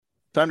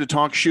Time to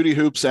talk shooty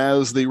hoops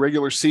as the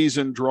regular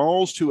season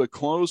draws to a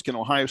close. Can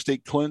Ohio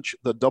State clinch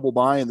the double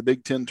bye in the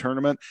Big Ten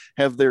tournament?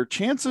 Have their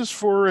chances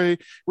for a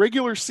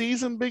regular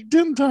season Big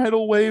Ten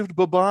title waved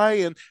bye-bye?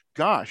 And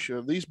gosh,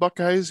 are these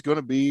Buckeyes going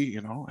to be,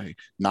 a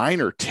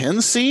 9 or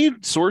 10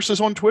 seed? Sources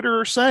on Twitter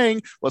are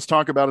saying. Let's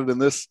talk about it in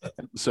this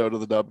episode of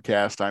the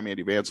Dubcast. I'm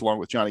Andy Vance along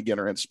with Johnny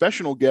Ginner and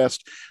special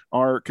guest,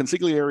 our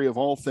consigliere of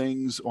all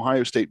things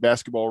Ohio State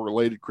basketball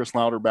related, Chris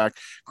Lauderback.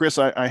 Chris,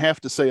 I have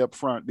to say up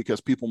front,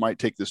 because people might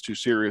take this too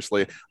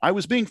seriously, I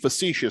was being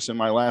facetious in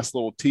my last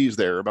little tease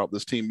there about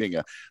this team being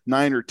a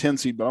 9 or 10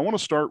 seed, but I want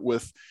to start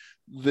with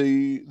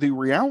the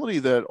reality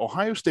that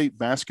Ohio State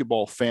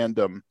basketball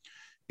fandom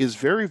is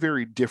very,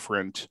 very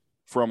different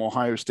from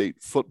Ohio State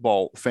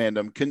football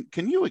fandom.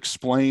 Can you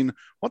explain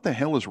what the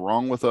hell is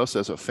wrong with us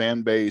as a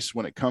fan base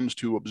when it comes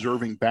to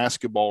observing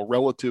basketball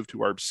relative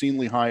to our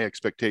obscenely high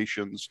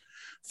expectations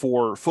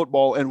for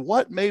football, and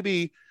what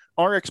maybe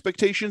our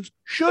expectations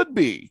should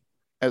be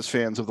as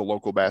fans of the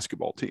local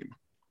basketball team?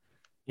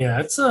 Yeah,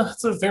 it's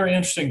a very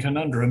interesting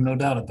conundrum, no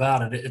doubt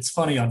about it. It's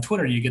funny, on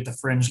Twitter you get the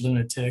fringe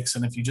lunatics,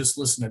 and if you just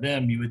listen to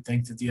them, you would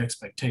think that the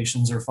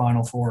expectations are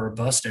Final Four or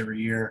bust every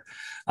year.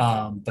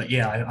 But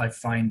yeah, I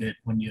find it,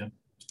 when you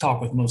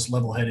talk with most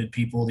level-headed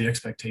people, the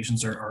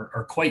expectations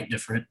are quite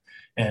different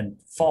and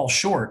fall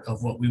short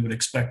of what we would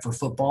expect for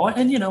football.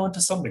 And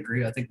to some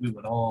degree, I think we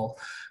would all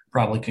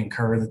probably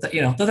concur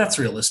that's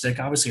realistic.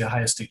 Obviously,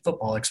 Ohio State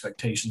football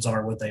expectations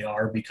are what they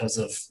are because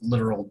of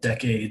literal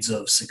decades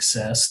of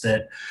success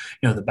that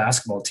the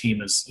basketball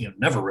team is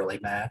never really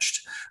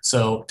matched.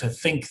 So to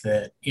think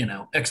that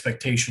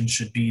expectations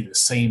should be the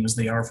same as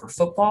they are for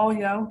football,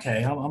 yeah,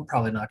 okay, I'm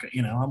probably not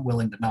going. I'm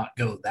willing to not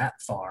go that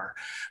far,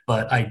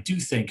 but I do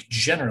think,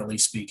 generally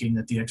speaking,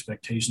 that the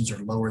expectations are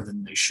lower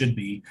than they should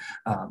be.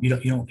 You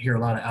don't hear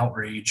a lot of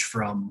outrage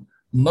from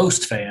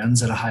most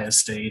fans at Ohio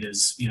State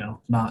is,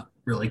 not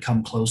really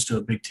come close to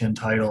a Big Ten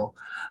title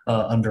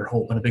under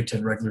Holtman, a Big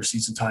Ten regular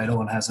season title,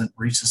 and hasn't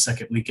reached the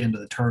second weekend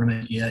of the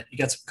tournament yet. You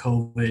got some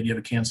COVID, you have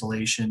a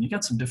cancellation, you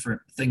got some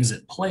different things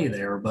at play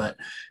there, but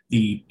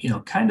the,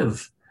 kind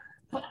of,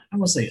 I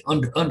want to say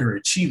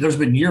underachieved. There's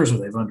been years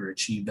where they've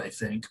underachieved, I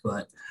think,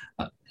 but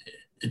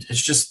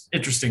it's just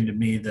interesting to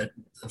me that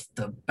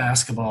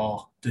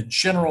the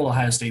general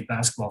Ohio State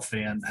basketball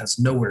fan has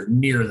nowhere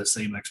near the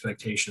same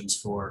expectations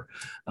for,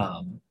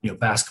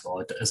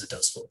 basketball as it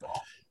does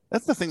football.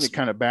 That's the thing that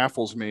kind of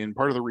baffles me. And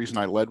part of the reason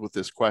I led with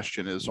this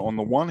question is, on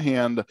the one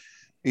hand,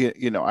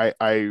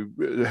 I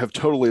have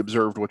totally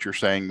observed what you're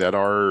saying, that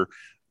our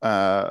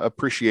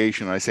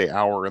appreciation, I say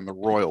our in the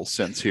royal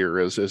sense here,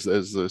 as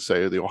the,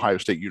 say, the Ohio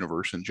State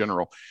universe in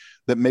general,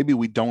 that maybe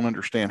we don't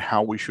understand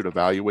how we should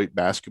evaluate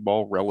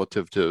basketball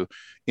relative to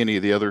any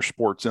of the other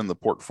sports in the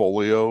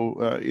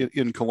portfolio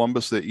in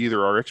Columbus, that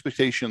either our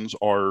expectations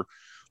are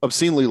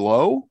obscenely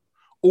low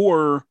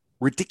or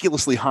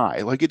ridiculously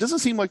high. Like, it doesn't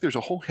seem like there's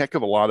a whole heck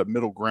of a lot of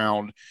middle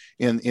ground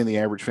in the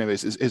average fan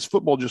base. Is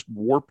football just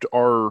warped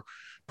our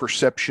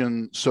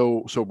perception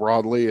so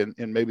broadly?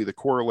 And maybe the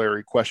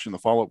corollary question, the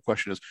follow-up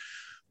question is,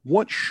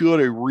 what should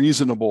a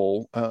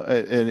reasonable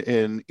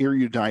and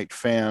erudite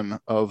fan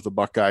of the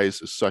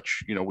Buckeyes, as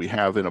such, we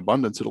have in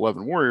abundance at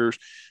 11 Warriors,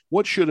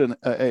 what should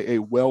a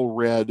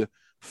well-read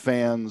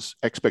fans'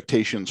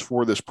 expectations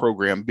for this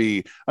program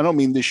be? I don't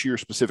mean this year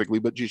specifically,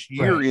 but just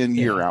year Right. in,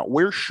 year Yeah. out.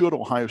 Where should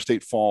Ohio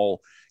State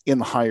fall in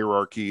the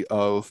hierarchy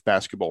of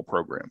basketball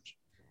programs?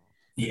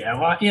 Yeah,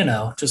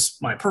 well,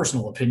 just my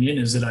personal opinion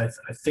is that I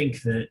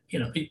think that,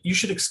 you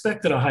should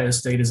expect that Ohio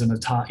State is in the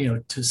top,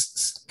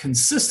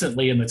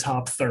 consistently in the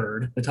top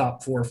third, the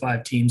top 4 or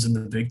 5 teams in the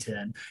Big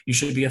Ten. You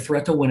should be a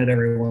threat to win it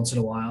every once in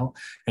a while.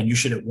 And you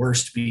should at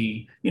worst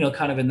be,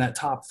 kind of in that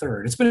top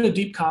third. It's been a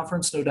deep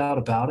conference, no doubt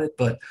about it,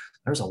 but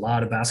there's a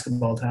lot of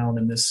basketball talent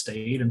in this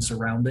state and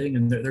surrounding,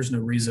 and there's no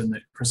reason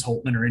that Chris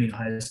Holtman or any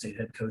Ohio State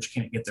head coach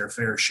can't get their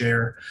fair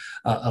share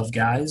of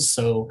guys.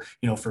 So,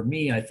 for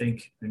me, I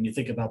think when you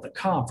think about the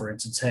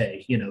conference, it's,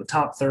 hey,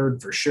 top third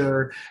for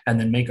sure, and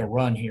then make a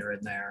run here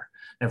and there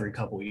every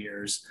couple of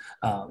years.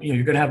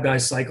 You're going to have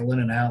guys cycle in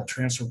and out,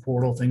 transfer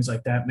portal, things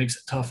like that makes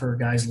it tougher.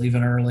 Guys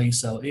leaving early,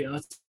 so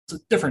it's a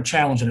different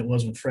challenge than it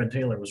was when Fred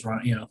Taylor was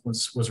running,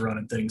 was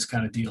running things,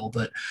 kind of deal.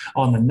 But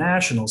on the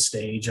national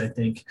stage, I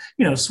think,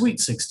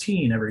 Sweet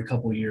 16 every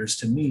couple of years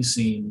to me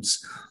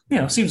seems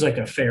like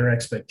a fair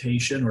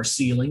expectation or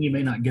ceiling. You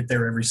may not get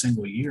there every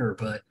single year,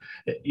 but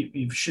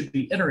you should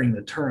be entering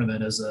the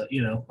tournament as a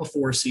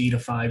 4 seed, a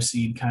 5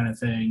 seed kind of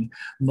thing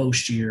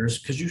most years,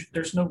 because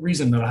there's no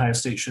reason that Ohio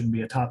State shouldn't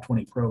be a top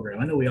 20 program.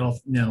 I know we all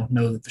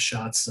know that the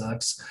shot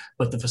sucks,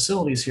 but the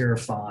facilities here are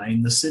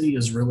fine. The city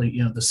is really,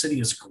 the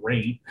city is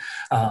great.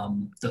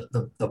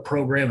 The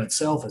program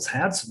itself has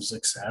had some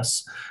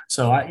success.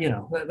 So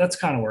that's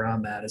kind of where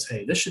I'm at, is,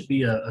 hey, this should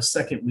be a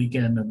second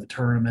weekend in the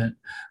tournament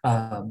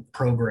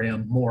program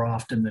more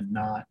often than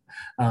not.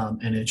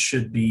 And it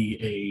should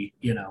be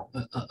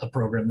a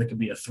program that could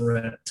be a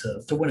threat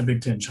to win a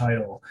Big Ten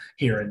title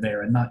here and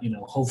there, and not,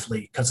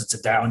 hopefully, because it's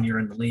a down year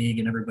in the league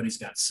and everybody's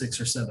got 6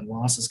 or 7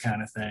 losses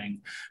kind of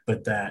thing,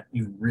 but that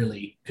you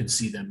really could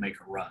see them make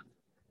a run.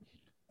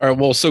 All right.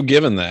 Well, so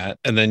given that,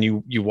 and then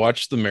you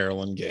watch the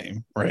Maryland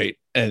game, right,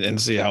 and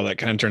see how that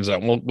kind of turns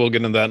out. We'll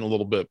get into that in a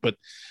little bit. But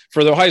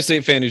for the Ohio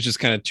State fan who's just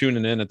kind of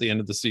tuning in at the end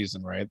of the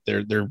season, right,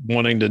 they're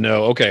wanting to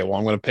know, okay, well,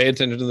 I'm going to pay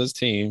attention to this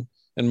team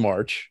in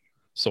March,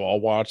 so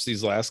I'll watch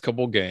these last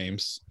couple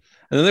games,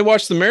 and then they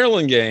watch the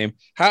Maryland game.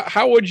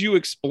 How would you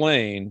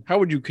explain? How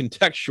would you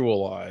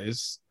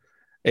contextualize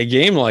a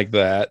game like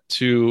that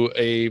to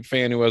a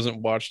fan who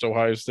hasn't watched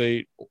Ohio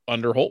State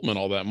under Holtman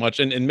all that much,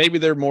 and maybe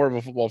they're more of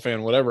a football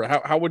fan, whatever.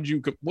 What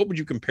would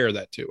you compare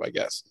that to, I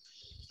guess?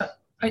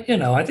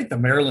 I think the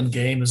Maryland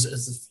game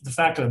is the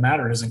fact of the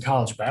matter is in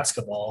college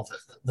basketball,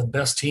 the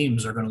best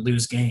teams are going to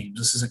lose games.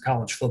 This isn't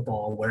college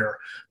football where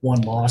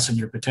one loss and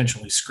you're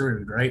potentially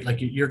screwed, right? Like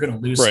you're going to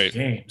lose some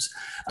games.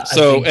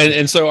 So,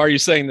 so are you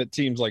saying that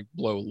teams like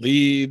blow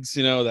leads?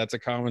 That's a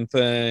common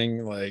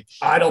thing. Like,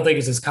 I don't think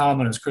it's as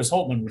common as Chris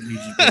Holtman would lead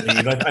you to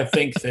believe. I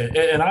think that,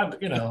 and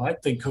I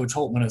think Coach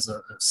Holtman is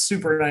a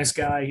super nice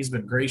guy. He's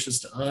been gracious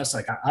to us.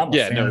 Like I'm a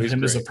fan of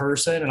him as a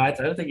person, and I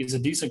think he's a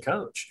decent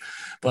coach.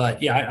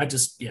 But yeah,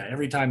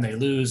 every time they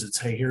lose, it's,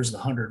 hey, here's the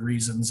 100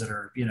 reasons that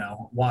are,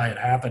 why it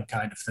happened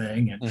kind of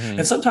thing.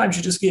 And sometimes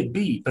you just get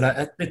beat.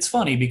 But it's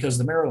funny because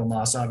the Maryland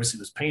loss obviously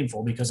was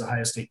painful because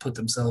Ohio State put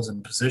themselves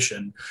in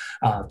position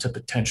to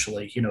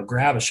potentially,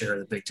 grab a share of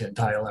the Big Ten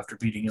title after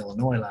beating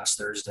Illinois last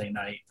Thursday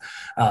night.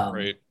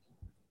 Right.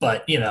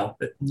 But,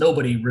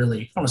 nobody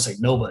really, I don't want to say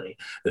nobody,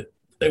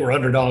 they were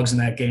underdogs in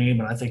that game.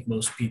 And I think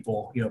most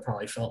people,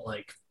 probably felt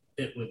like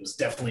it was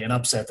definitely an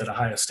upset that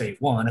Ohio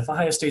State won. If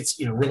Ohio State's,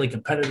 really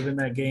competitive in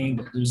that game,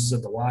 but loses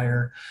at the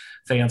wire,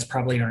 fans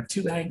probably aren't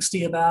too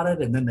angsty about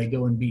it. And then they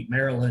go and beat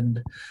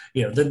Maryland,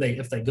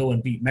 if they go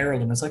and beat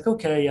Maryland, it's like,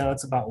 okay, yeah,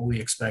 that's about what we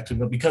expected.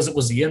 But because it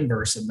was the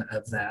inverse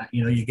of that,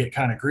 you get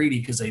kind of greedy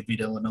because they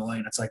beat Illinois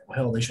and it's like, well,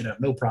 hell, they should have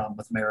no problem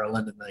with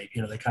Maryland. And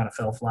they kind of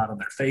fell flat on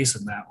their face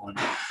in that one.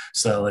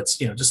 So it's,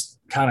 just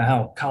kind of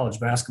how college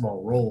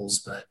basketball rolls.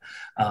 But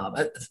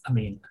I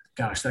mean,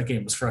 gosh, that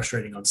game was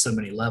frustrating on so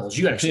many levels.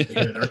 You actually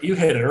hit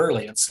it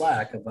early in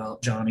Slack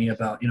about Johnny,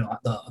 about,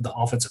 the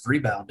offensive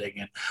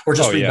rebounding or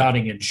just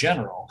rebounding in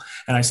general.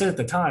 And I said at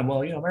the time,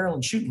 well,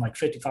 Maryland's shooting like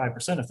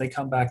 55%. If they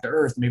come back to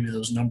earth, maybe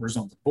those numbers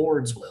on the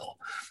boards will.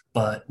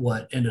 But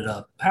what ended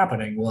up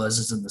happening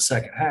is in the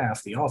second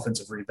half, the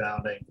offensive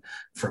rebounding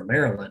from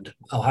Maryland,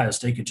 Ohio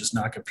State could just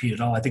not compete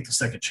at all. I think the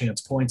second chance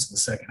points in the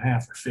second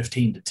half were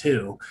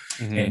 15-2.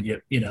 And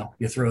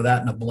you throw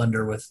that in a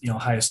blender with,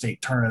 Ohio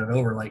State turning it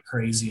over like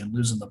crazy and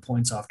losing the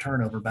points off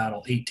turnover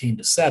battle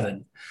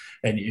 18-7.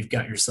 And you've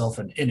got yourself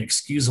an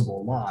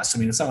inexcusable loss. I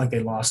mean, it's not like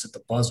they lost at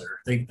the buzzer.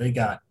 They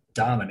got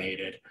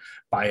dominated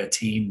by a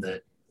team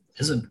that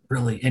isn't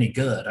really any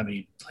good. I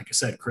mean, like I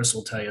said, Chris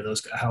will tell you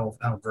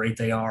how great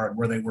they are and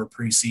where they were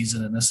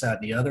preseason and this, that,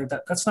 and the other.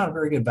 That's not a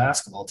very good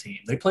basketball team.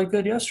 They played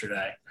good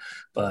yesterday,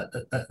 but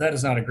that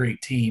is not a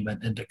great team.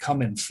 And to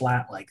come in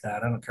flat like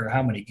that, I don't care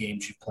how many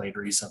games you've played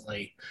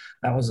recently,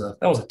 that was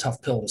a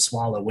tough pill to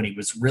swallow when he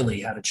was really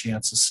had a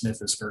chance to sniff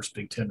his first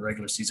Big Ten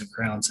regular season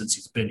crown since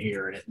he's been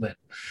here, and it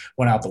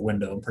went out the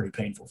window in pretty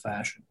painful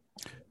fashion.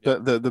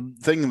 The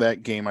thing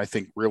that game I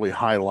think really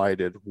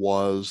highlighted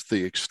was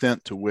the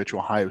extent to which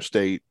Ohio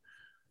State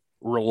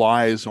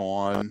relies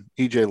on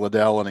EJ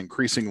Liddell and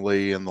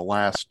increasingly in the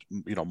last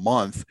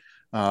month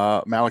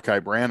Malachi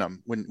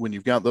Branham. When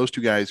you've got those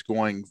two guys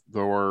going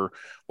for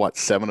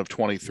 7 of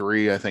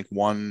 23, I think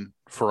 1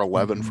 for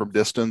 11 from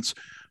distance,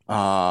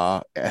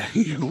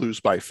 you lose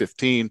by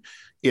 15.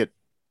 It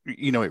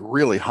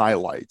really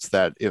highlights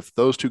that if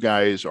those two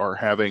guys are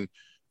having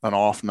an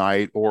off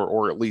night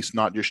or at least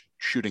not just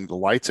shooting the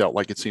lights out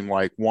like it seemed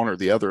like one or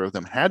the other of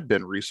them had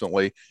been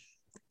recently,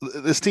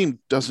 this team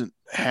doesn't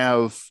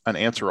have an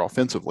answer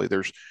offensively.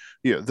 There's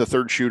the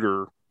third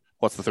shooter.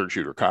 What's the third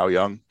shooter? Kyle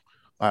Young.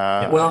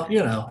 Well,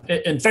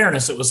 in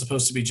fairness, it was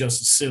supposed to be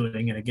Justice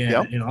Suing, and again,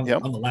 I'm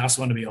the last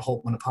one to be a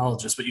Holtman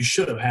apologist, but you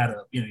should have had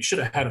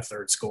a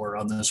third scorer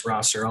on this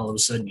roster. All of a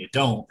sudden, you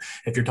don't.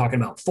 If you're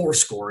talking about 4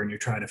 scorer and you're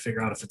trying to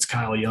figure out if it's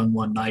Kyle Young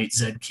one night,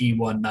 Zed Key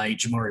one night,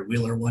 Jamari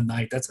Wheeler one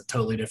night, that's a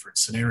totally different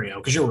scenario.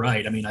 Because you're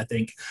right. I mean, I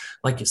think,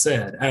 like you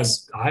said,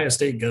 as Ohio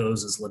State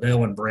goes, as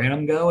Liddell and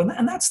Branham go,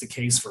 and that's the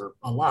case for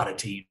a lot of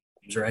teams.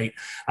 Right.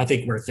 I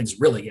think where things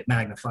really get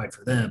magnified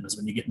for them is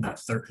when you get in that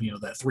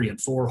that 3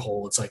 and 4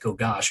 hole. It's like, oh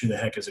gosh, who the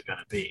heck is it going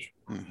to be?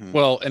 Mm-hmm.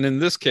 Well, and in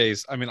this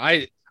case, I mean,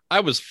 I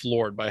was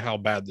floored by how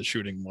bad the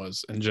shooting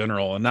was in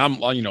general. And I'm,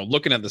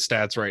 looking at the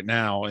stats right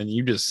now, and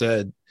you just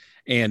said,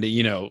 and,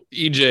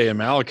 EJ and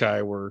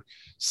Malachi were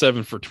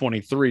 7 for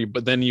 23,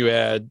 but then you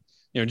add,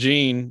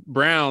 Gene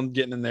Brown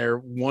getting in there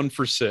 1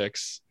 for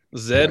 6.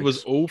 Zed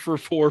was 0 for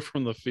 4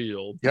 from the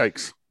field.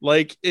 Yikes.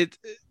 Like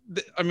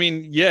I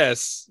mean,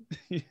 yes,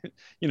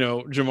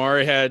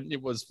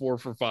 Jamari was 4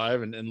 for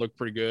 5 and looked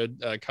pretty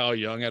good. Kyle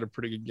Young had a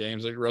pretty good game,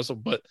 like Russell.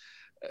 But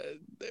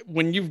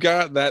when you've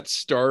got that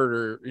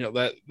starter,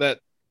 that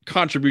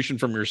contribution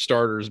from your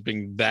starters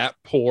being that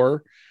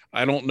poor,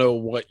 I don't know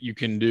what you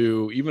can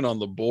do, even on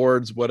the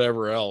boards,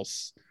 whatever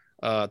else,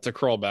 to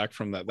crawl back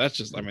from that.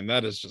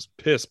 That is just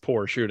piss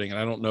poor shooting. And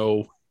I don't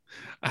know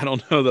I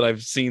don't know that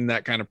I've seen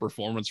that kind of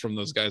performance from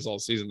those guys all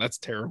season. That's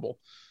terrible.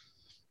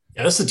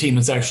 Yeah, that's a team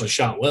that's actually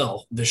shot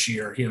well this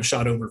year.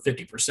 Shot over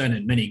 50%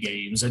 in many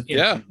games. And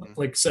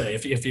like I say,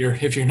 if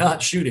you're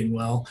not shooting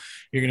well,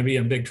 you're going to be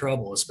in big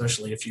trouble,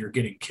 especially if you're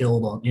getting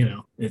killed on.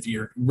 If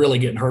you're really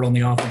getting hurt on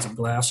the offensive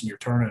glass and you're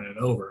turning it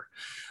over.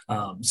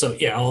 So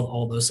yeah,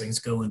 all those things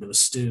go into a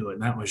stew,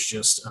 and that was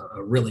just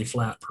a really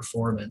flat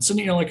performance.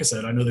 And like I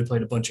said, I know they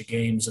played a bunch of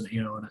games, and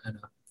in a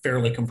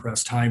fairly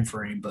compressed time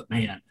frame, but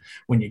man,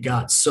 when you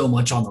got so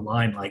much on the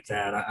line like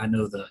that, I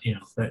know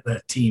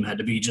that team had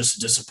to be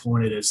just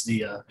disappointed as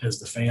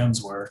the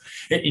fans were.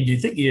 And you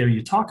think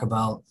you talk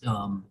about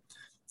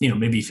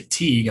maybe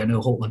fatigue. I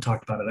know Holtman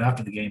talked about it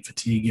after the game.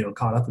 Fatigue,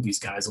 caught up with these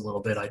guys a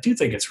little bit. I do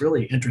think it's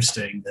really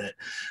interesting that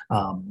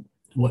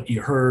what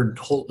you heard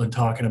Holtman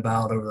talking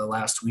about over the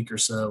last week or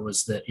so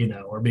was that,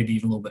 or maybe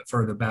even a little bit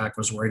further back,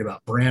 was worried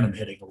about Branham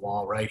hitting the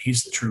wall, right?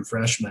 He's the true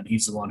freshman.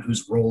 He's the one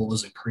whose role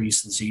has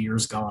increased as the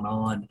years gone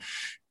on.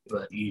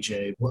 But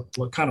EJ,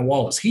 what kind of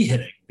wall is he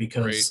hitting?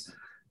 Because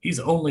he's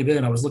only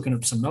been, I was looking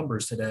up some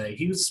numbers today,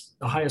 he was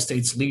Ohio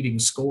State's leading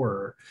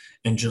scorer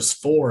in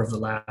just 4 of the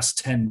last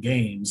 10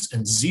 games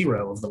and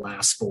 0 of the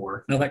last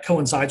 4. Now that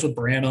coincides with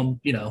Branham,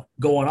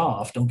 going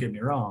off, don't get me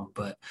wrong,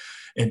 but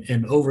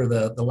and over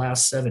the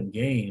last 7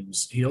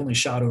 games, he only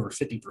shot over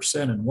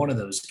 50% in one of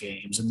those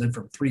games. And then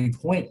from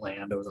 3-point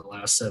land over the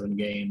last 7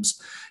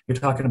 games, you're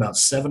talking about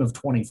 7 of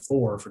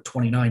 24 for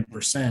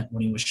 29%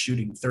 when he was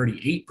shooting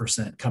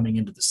 38% coming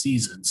into the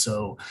season.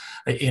 So,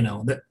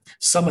 that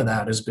some of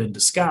that has been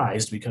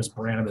disguised because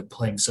Branham had been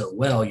playing so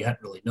well. You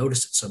hadn't really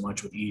noticed it so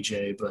much with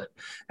EJ, but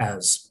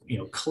as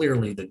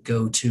clearly the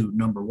go-to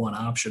number 1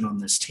 option on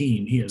this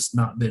team, he has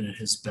not been at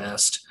his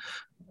best,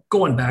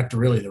 going back to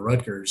really the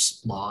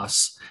Rutgers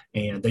loss,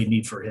 and they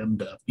need for him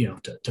to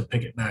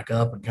pick it back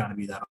up and kind of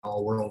be that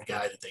all-world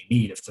guy that they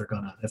need if they're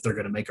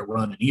gonna make a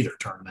run in either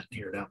tournament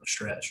here down the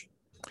stretch.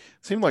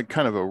 Seemed like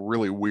kind of a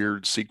really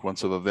weird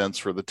sequence of events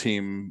for the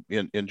team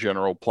in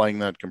general, playing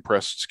that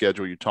compressed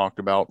schedule you talked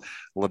about.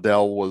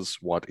 Liddell was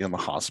in the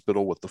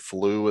hospital with the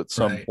flu at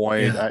some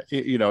point.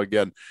 Yeah.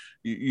 Again,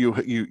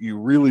 you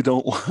really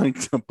don't like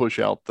to push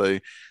out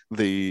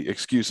the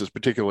excuses,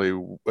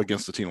 particularly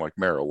against a team like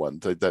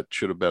Maryland. That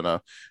should have been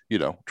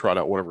trot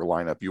out whatever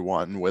lineup you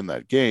want and win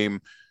that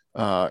game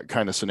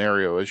kind of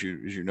scenario, as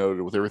you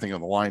noted, with everything on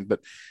the line.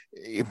 But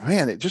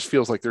man, it just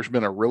feels like there's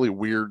been a really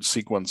weird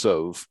sequence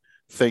of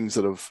things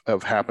that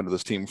have happened to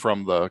this team,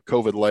 from the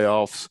COVID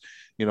layoffs,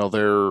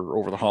 they're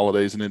over the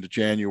holidays and into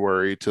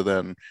January, to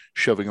then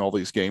shoving all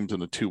these games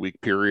in a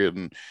 2-week period,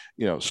 and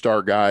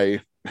star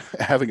guy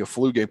having a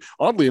flu game.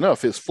 Oddly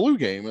enough, his flu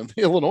game and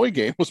the Illinois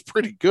game was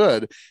pretty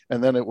good,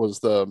 and then it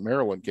was the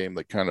Maryland game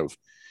that kind of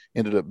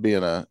ended up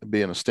being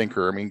a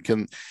stinker. I mean,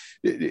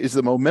 is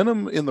the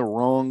momentum in the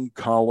wrong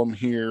column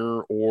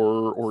here,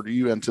 or do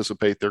you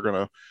anticipate they're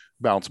going to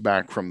bounce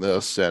back from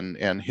this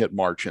and hit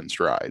March in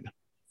stride?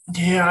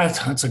 Yeah,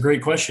 that's a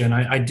great question.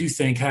 I do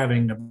think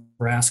having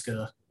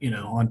Nebraska,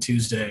 on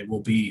Tuesday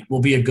will be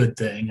a good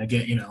thing.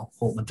 Again,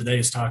 Holtman today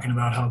is talking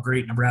about how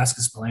great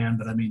Nebraska's playing,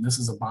 but I mean, this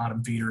is a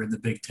bottom feeder in the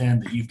Big Ten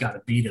that you've got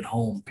to beat at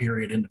home,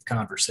 period, end of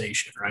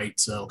conversation, right?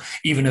 So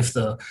even if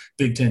the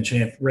Big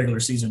Ten regular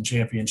season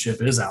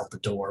championship is out the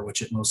door,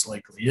 which it most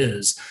likely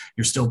is,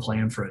 you're still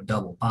playing for a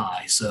double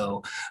bye.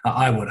 So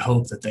I would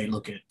hope that they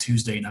look at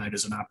Tuesday night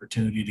as an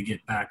opportunity to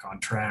get back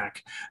on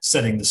track,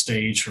 setting the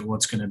stage for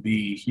what's going to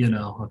be,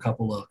 a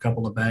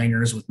couple of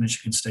bangers with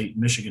Michigan State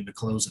and Michigan to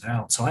close it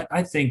out. So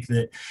I think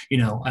that,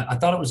 I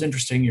thought it was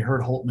interesting. You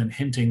heard Holtman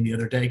hinting the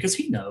other day, because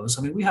he knows.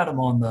 I mean, we had him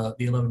on the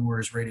 11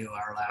 Warriors radio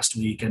hour last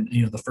week, and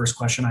the first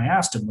question I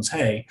asked him was,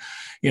 hey,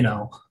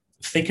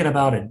 thinking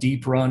about a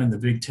deep run in the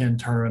Big Ten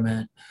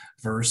tournament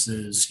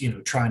versus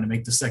trying to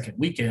make the second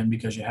weekend,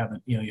 because you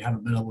haven't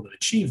been able to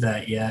achieve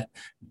that yet.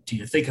 Do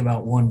you think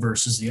about one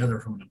versus the other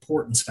from an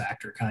importance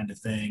factor kind of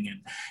thing?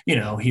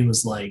 And he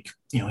was like,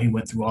 he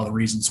went through all the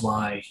reasons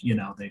why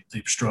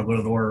they've struggled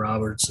with Oral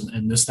Roberts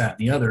and this, that,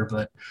 and the other.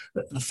 But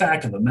the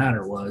fact of the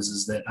matter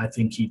is that I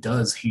think he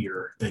does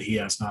hear that he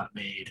has not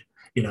made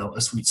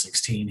a Sweet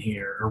 16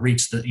 here, or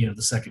reached the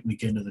second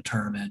weekend of the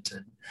tournament,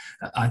 and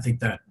I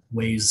think that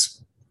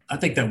weighs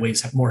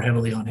more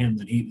heavily on him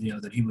than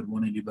he would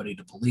want anybody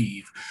to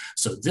believe.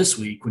 So this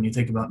week, when you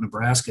think about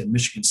Nebraska and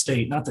Michigan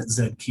State, not that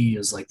Zed Key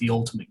is like the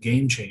ultimate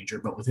game changer,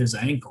 but with his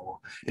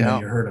ankle, you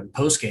heard him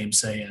post game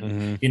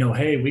saying,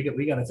 hey,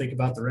 we got to think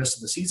about the rest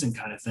of the season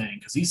kind of thing,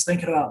 because he's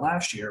thinking about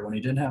last year when he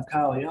didn't have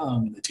Kyle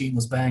Young and the team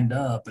was banged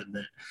up, and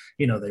that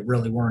they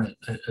really weren't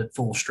at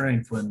full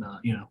strength when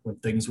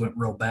things went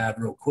real bad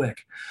real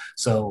quick.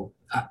 So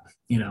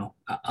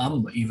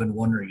I'm even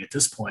wondering at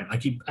this point,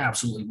 like, he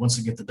absolutely wants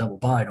to get the double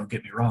bye, don't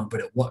get me wrong, but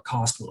at what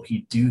cost will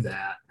he do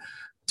that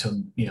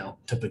to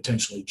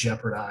potentially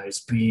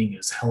jeopardize being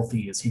as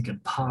healthy as he can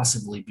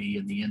possibly be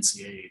in the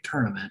NCAA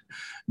tournament,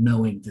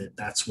 knowing that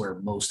that's where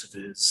most of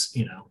his,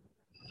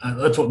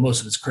 that's what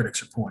most of his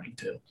critics are pointing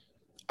to.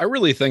 I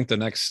really think the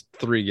next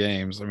 3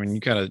 games, I mean,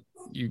 you kind of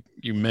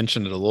you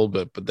mentioned it a little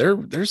bit, but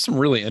there's some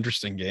really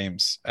interesting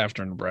games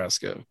after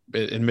Nebraska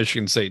in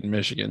Michigan State and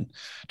Michigan,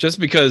 just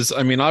because,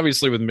 I mean,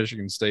 obviously with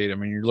Michigan State, I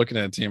mean, you're looking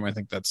at a team, I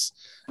think that's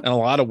in a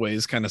lot of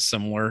ways kind of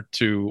similar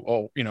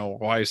to,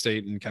 Ohio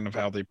State and kind of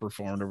how they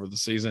performed over the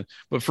season.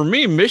 But for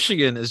me,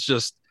 Michigan is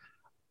just,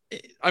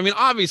 I mean,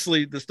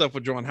 obviously the stuff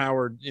with John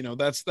Howard,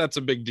 that's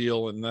a big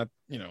deal. And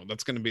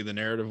that's going to be the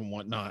narrative and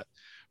whatnot.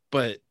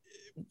 But,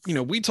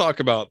 we talk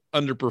about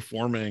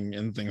underperforming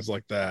and things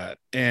like that.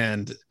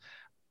 And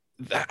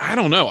I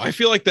don't know. I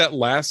feel like that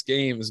last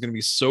game is going to be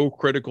so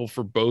critical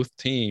for both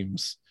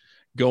teams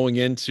going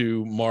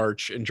into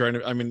March and trying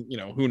to, I mean,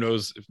 who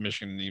knows if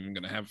Michigan is even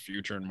going to have a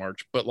future in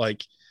March, but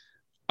like,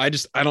 I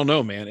don't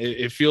know, man.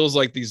 It feels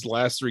like these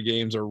last 3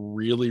 games are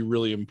really,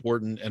 really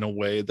important in a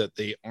way that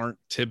they aren't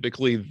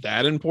typically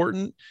that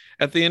important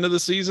at the end of the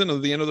season or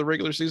the end of the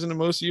regular season in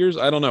most years.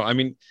 I don't know. I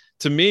mean,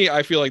 to me,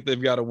 I feel like they've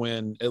got to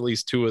win at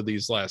least 2 of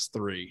these last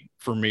 3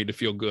 for me to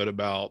feel good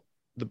about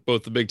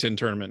both the Big Ten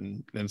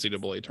tournament and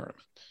NCAA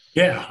tournament.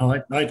 Yeah,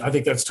 I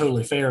think that's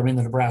totally fair. I mean,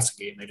 the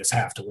Nebraska game, they just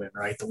have to win,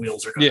 right? The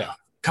wheels are going to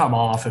come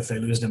off if they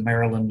lose to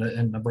Maryland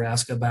and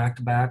Nebraska back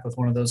to back with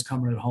one of those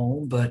coming at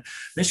home. But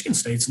Michigan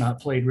State's not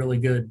played really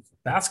good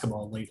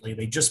basketball lately.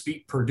 They just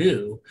beat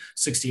Purdue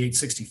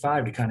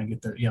 68-65 to kind of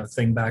get the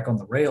thing back on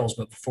the rails.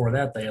 But before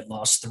that, they had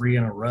lost 3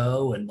 in a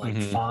row and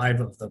 5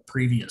 of the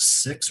previous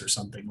 6 or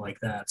something like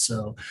that.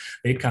 So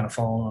they'd kind of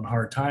fallen on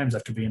hard times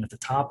after being at the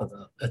top of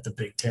the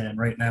Big Ten.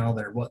 Right now,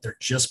 they're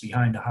just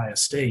behind Ohio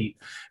State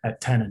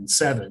at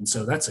 10-7.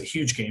 So that's a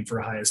huge game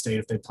for Ohio State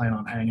if they plan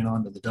on hanging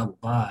on to the double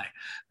bye.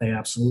 They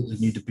absolutely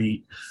need to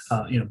beat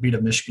a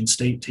Michigan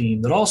State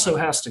team that also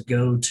has to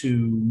go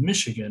to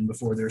Michigan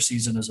before their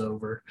season is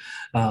over.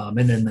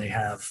 And then they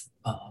have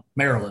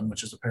Maryland,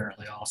 which is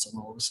apparently awesome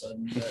all of a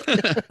sudden.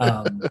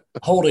 But,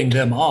 holding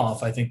them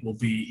off, I think, will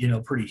be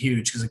pretty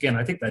huge because, again,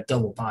 I think that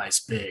double bye is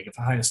big. If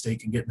Ohio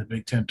State can get in the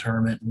Big Ten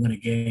tournament and win a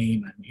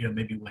game and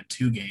maybe win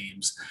 2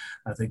 games,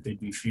 I think they'd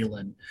be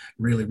feeling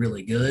really,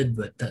 really good.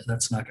 But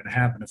that's not going to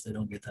happen if they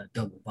don't get that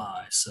double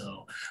bye.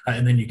 So,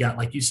 and then you got,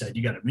 like you said,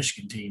 you got a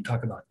Michigan team.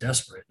 Talk about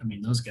desperate. I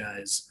mean, those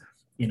guys,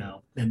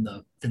 in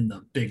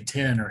the Big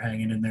Ten are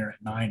hanging in there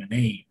at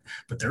 9-8,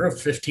 but they're up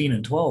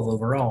 15-12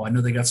 overall. I know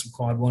they got some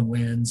quad 1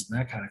 wins and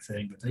that kind of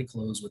thing, but they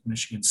close with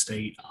Michigan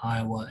State,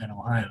 Iowa, and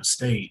Ohio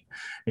State.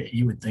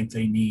 You would think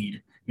they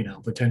need,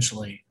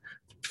 potentially,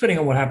 depending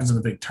on what happens in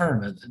the Big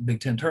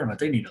Ten tournament,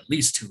 they need at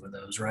least 2 of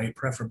those, right?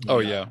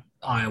 Preferably,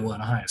 Iowa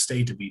and Ohio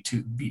State to beat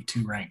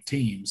 2 ranked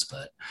teams.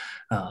 But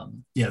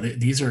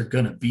these are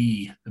going to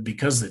be,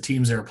 because the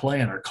teams they're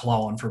playing are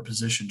clawing for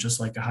position, just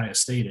like Ohio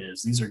State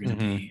is. These are going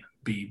to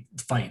be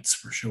fights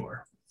for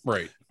sure.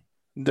 Right.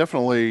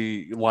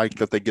 Definitely like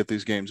that they get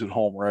these games at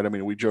home, right? I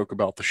mean, we joke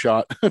about the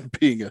shot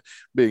being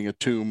a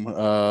tomb,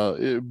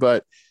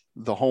 but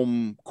the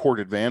home court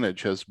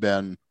advantage has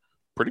been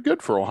pretty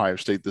good for Ohio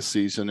State this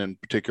season. In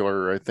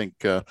particular, I think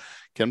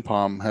Ken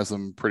Pom has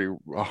them pretty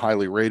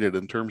highly rated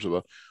in terms of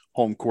a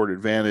home court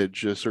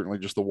advantage. Certainly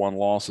just the one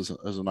loss is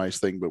a nice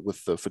thing, but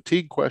with the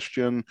fatigue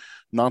question,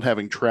 not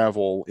having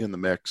travel in the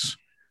mix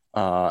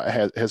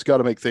has got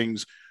to make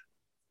things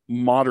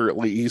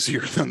moderately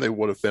easier than they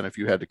would have been if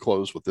you had to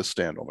close with this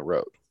stand on the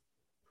road.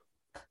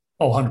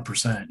 Oh,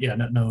 100%. Yeah,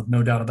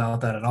 no doubt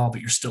about that at all. But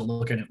you're still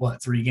looking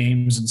at 3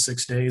 games in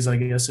 6 days, I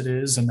guess it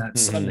is. And that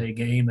Sunday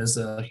game is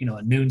a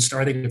noon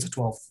start. I think it's a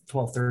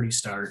 12:30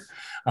 start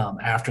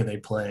after they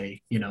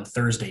play,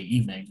 Thursday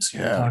evenings.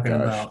 You're talking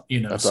about,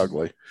 that's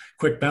ugly.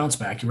 Quick bounce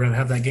back. You'd rather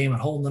have that game at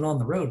home than on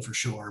the road for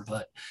sure.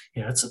 But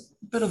it's a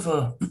bit of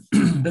a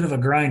bit of a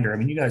grinder. I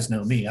mean, you guys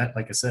know me.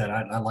 Like I said,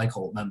 I like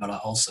Holtman, but I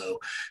also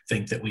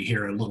think that we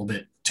hear a little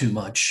bit too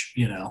much,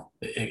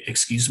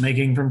 excuse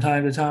making from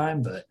time to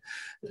time. But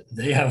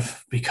they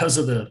have, because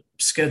of the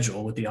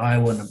schedule with the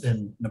Iowa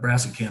and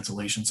Nebraska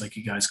cancellations, like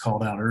you guys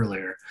called out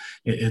earlier,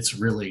 it's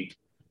really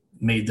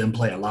made them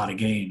play a lot of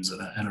games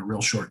in a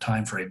real short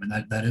time frame.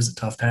 And that is a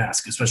tough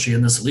task, especially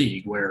in this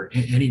league where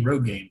any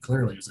road game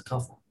clearly is a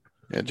tough one.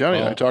 Yeah, Johnny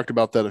and I talked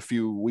about that a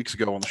few weeks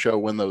ago on the show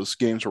when those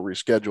games were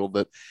rescheduled,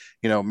 that,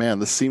 man,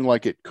 this seemed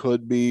like it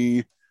could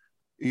be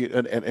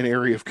an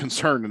area of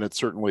concern, and it's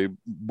certainly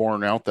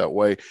borne out that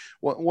way.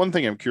 One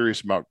thing I'm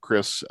curious about,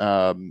 Chris,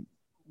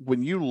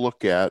 when you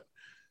look at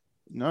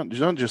not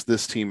just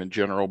this team in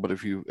general, but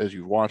as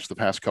you've watched the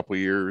past couple of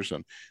years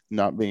and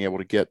not being able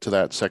to get to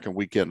that second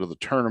weekend of the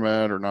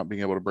tournament or not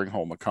being able to bring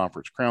home a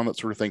conference crown, that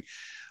sort of thing,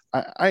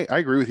 I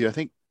agree with you. I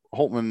think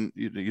Holtman,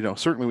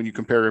 certainly when you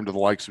compare him to the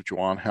likes of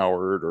Juwan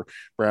Howard or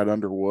Brad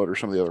Underwood or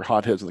some of the other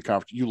hotheads in the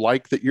conference, you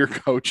like that your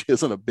coach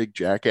isn't a big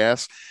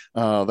jackass.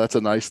 That's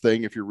a nice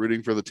thing if you're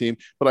rooting for the team.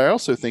 But I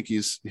also think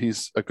he's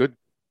a good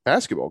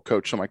basketball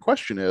coach. So my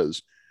question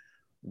is,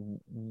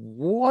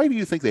 why do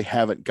you think they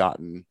haven't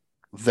gotten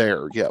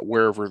there yet?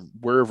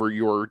 Wherever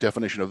your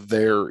definition of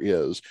there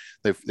is,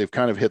 they've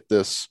kind of hit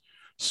this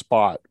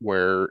spot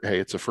where, hey,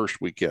 it's a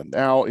first weekend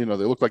now. They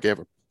look like they have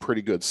a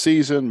pretty good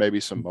season, maybe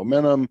some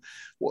momentum.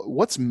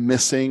 What's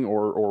missing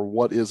or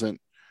what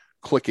isn't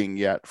clicking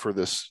yet for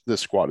this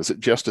squad? Is it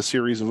just a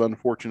series of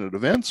unfortunate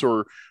events,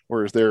 or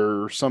is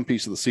there some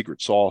piece of the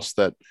secret sauce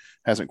that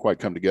hasn't quite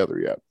come together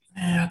yet?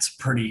 Yeah, it's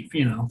pretty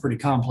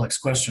complex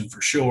question for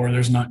sure.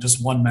 There's not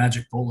just one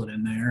magic bullet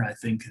in there. I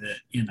think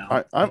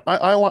that,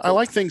 I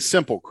like things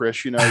simple,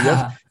 Chris.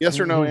 Yes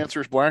or no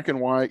answers, black and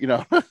white.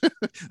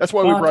 That's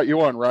why we brought you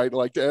on, right?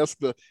 Like to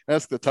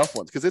ask the tough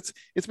ones, because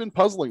it's been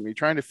puzzling me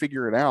trying to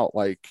figure it out.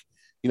 Like,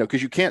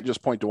 because you can't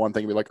just point to one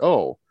thing and be like,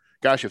 oh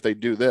gosh, if they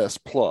do this,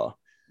 pluh.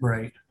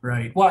 Right.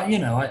 Well,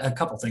 a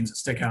couple things that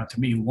stick out to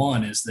me.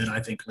 One is that I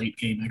think late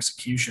game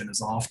execution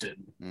is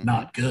often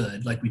not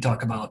good. Like we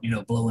talk about,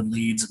 blowing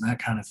leads and that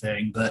kind of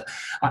thing. But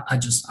I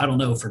don't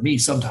know. For me,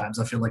 sometimes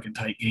I feel like in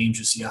tight games,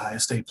 you see Ohio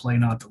State play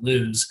not to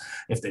lose.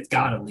 If they've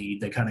got a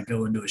lead, they kind of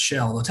go into a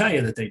shell. They'll tell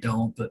you that they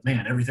don't, but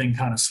man, everything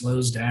kind of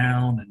slows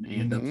down and they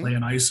end up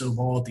playing ISO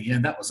ball at the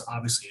end. That was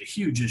obviously a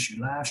huge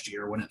issue last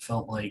year when it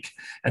felt like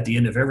at the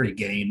end of every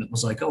game, it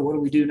was like, oh, what do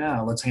we do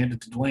now? Let's hand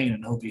it to Dwayne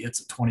and hope he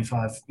hits a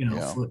 25,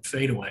 foot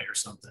fadeaway or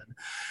something.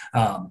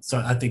 So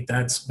I think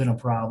that's been a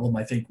problem.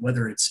 I think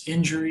whether it's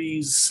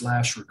injuries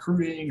 /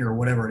 recruiting or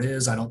whatever it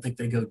is, I don't think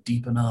they go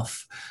deep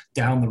enough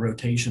down the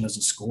rotation as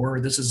a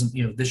scorer. This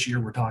isn't, this year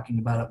we're talking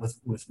about it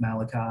with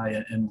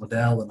Malachi and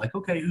Liddell and like,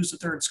 okay, who's the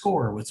third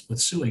scorer with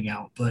Suing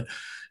out? But,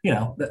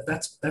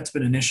 that's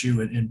been an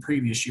issue in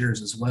previous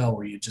years as well,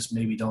 where you just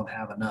maybe don't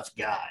have enough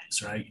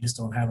guys, right? You just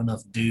don't have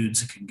enough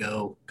dudes that can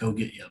go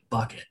get you a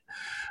bucket.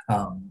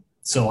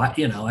 So I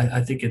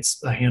think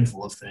it's a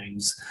handful of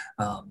things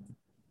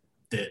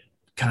that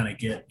kind of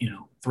get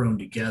thrown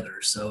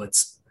together. So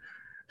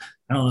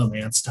I don't know,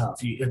 man. It's tough.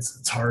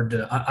 It's hard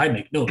to. I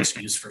make no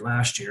excuse for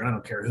last year. I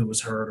don't care who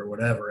was hurt or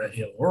whatever.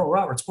 Oral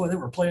Roberts, boy, they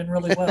were playing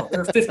really well.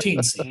 They're a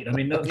 15 seed. I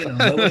mean,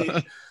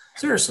 nobody.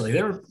 Seriously,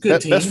 they were a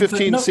good team. Best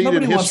 15 seed in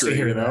history. Wants to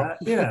hear that.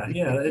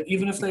 Yeah.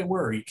 Even if they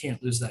were, you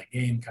can't lose that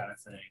game, kind of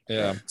thing.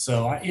 Yeah.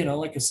 So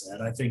like I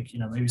said, I think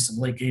maybe some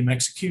late game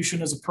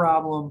execution is a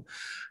problem.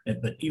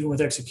 But even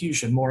with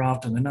execution, more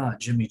often than not,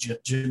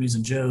 Jimmys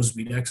and Joes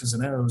beat X's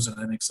and O's, and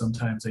I think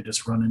sometimes they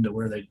just run into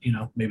where they,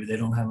 maybe they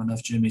don't have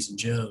enough Jimmys and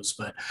Joes.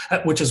 But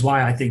which is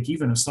why I think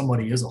even if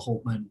somebody is a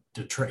Holtman,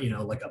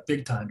 like a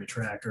big time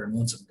detractor, and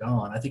once I'm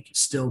gone, I think you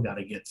still got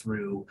to get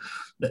through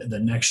the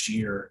next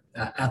year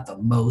at the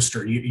most,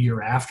 or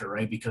year after,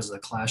 right? Because the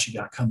class you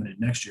got coming in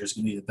next year is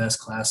going to be the best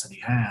class that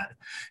he had.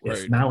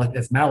 Right.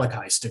 If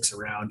Malachi sticks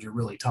around, you're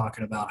really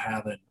talking about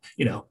having,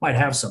 might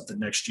have something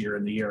next year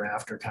and the year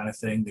after kind of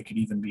thing that could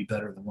even be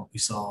better than what we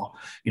saw,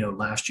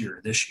 last year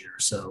or this year.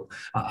 So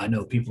I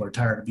know people are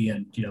tired of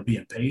being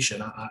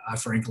patient. I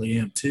frankly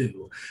am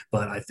too,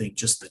 but I think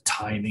just the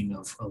timing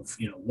of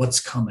what's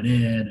coming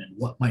in and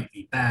what might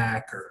be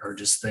back or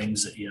just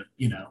things that,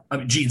 I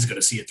mean, Gene's going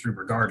to see it through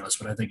regardless,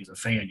 but I think as a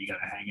fan, you got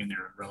to hang in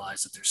there and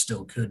realize that there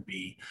still could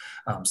be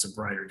some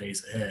brighter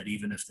days ahead,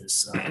 even if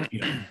this,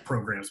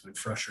 program's been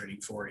frustrating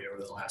for you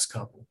over the last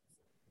couple.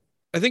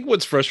 I think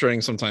what's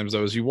frustrating sometimes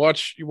though is you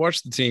watch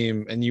the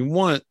team and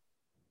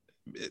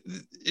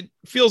it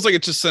feels like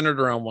it's just centered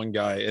around one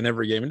guy in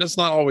every game, and it's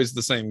not always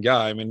the same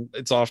guy. I mean,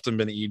 it's often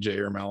been EJ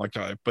or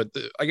Malachi, but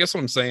I guess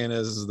what I'm saying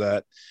is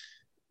that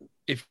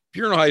if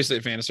you're an Ohio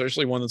State fan,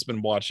 especially one that's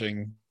been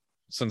watching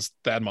since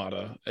Thad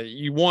Matta,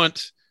 you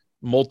want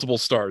multiple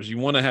stars. You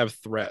want to have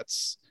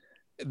threats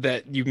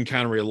that you can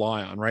kind of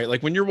rely on, right?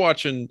 Like when you're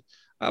watching,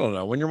 I don't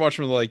know, when you're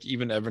watching like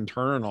even Evan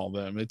Turner and all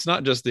them, it's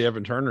not just the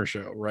Evan Turner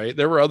show, right?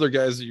 There were other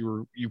guys that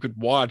you could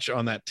watch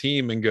on that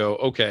team and go,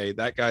 okay,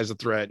 that guy's a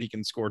threat. He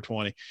can score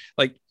 20.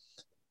 Like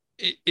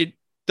it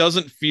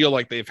doesn't feel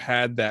like they've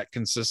had that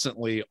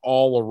consistently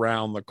all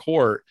around the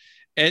court.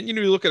 And, you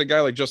look at a guy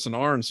like Justin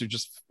Arns, who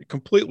just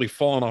completely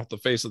fallen off the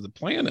face of the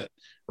planet,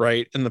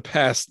 right, in the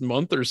past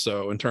month or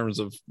so in terms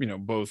of,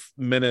 both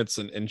minutes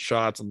and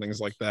shots and things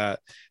like that.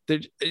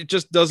 It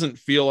just doesn't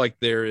feel like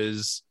there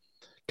is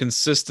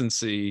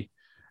consistency,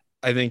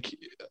 I think,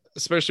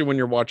 especially when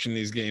you're watching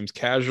these games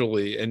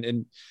casually.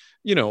 And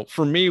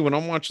for me, when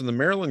I'm watching the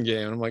Maryland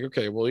game, I'm like,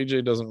 okay, well,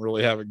 EJ doesn't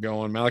really have it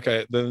going.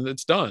 Malachi, then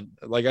it's done.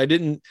 Like I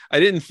didn't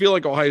feel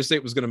like Ohio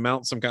State was going to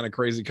mount some kind of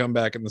crazy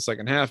comeback in the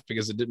second half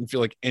because it didn't feel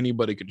like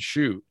anybody could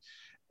shoot.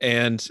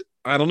 And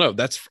I don't know.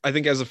 I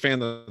think as a fan,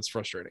 that's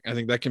frustrating. I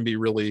think that can be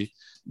really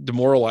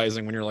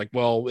demoralizing when you're like,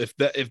 well, if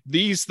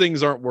these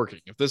things aren't working,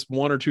 if this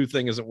one or two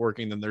thing isn't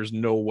working, then there's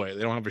no way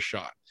they don't have a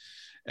shot.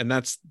 And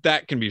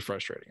that can be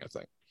frustrating, I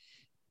think.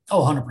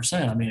 Oh,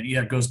 100%. I mean,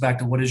 it goes back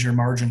to what is your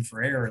margin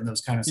for error in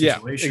those kind of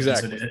situations. Yeah,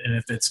 exactly. And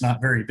if it's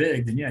not very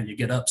big, then you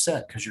get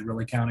upset because you're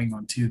really counting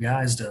on two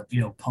guys to,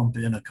 pump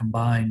in a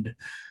combined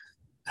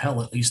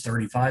at least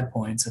 35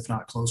 points, if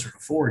not closer to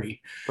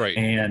 40. Right.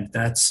 And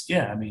that's,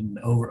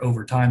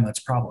 over time, that's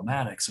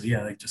problematic. So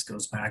it just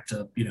goes back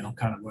to,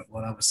 kind of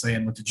what I was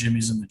saying with the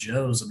Jimmys and the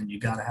Joes. I mean,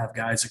 you got to have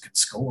guys that can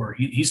score.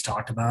 He's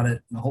talked about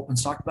it. And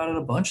Holtman's talked about it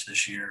a bunch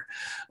this year,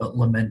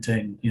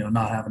 lamenting,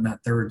 not having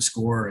that third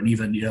scorer and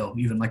even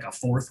like a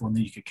fourth one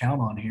that you could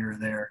count on here or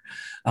there.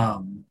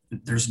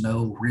 There's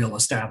no real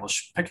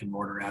established pecking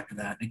order after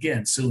that. And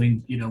again,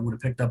 Suing, would have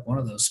picked up one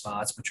of those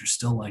spots, but you're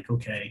still like,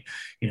 okay,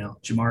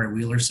 Jamari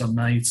Wheeler some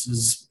nights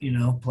is,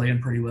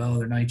 playing pretty well.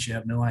 Other nights you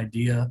have no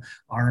idea.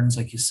 Arns,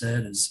 like you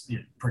said, is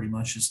pretty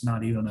much just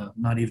not even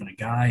a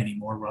guy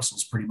anymore.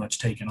 Russell's pretty much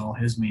taken all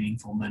his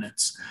meaningful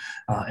minutes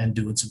and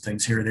doing some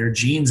things here or there.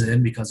 Gene's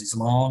in because he's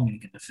long and he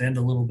can defend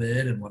a little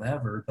bit and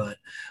whatever, but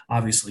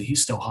obviously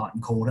he's still hot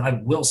and cold.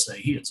 I will say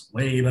he is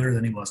way better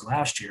than he was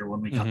last year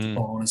when we got the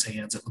ball in his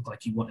hands. It looked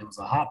like it was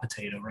a hot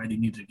potato, right? He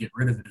needed to get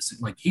rid of it. It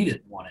seemed like he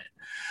didn't want it.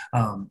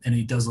 And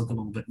he does look a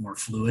little bit more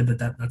fluid, but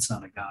that's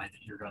not a guy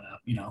that you're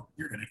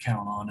gonna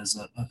count on as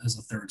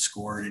a third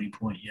scorer at any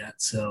point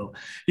yet. So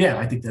yeah,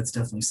 I think that's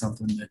definitely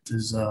something that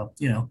is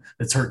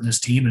that's hurting this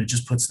team, and it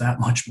just puts that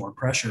much more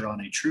pressure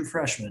on a true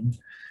freshman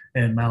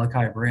and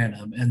Malachi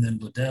Branham, and then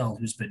Liddell,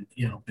 who's been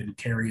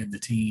carrying the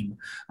team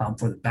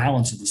for the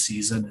balance of the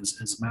season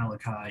as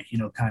Malachi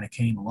kind of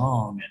came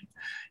along. And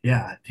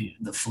yeah,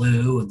 the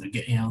flu and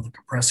the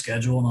compressed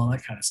schedule and all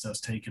that kind of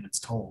stuff's taking its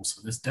toll.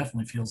 So this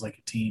definitely feels like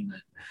a team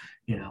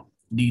that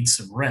needs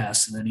some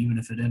rest. And then even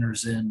if it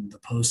enters in the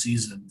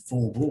postseason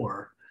full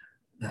bore,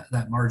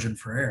 that margin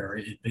for error,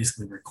 it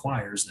basically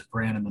requires that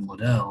Branham and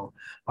Liddell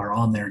are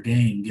on their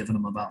game, giving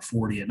them about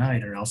 40 a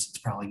night, or else it's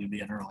probably going to be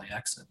an early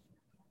exit.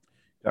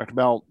 Talked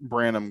about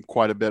Branham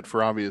quite a bit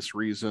for obvious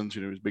reasons.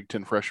 He's Big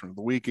Ten Freshman of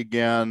the Week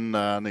again,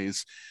 and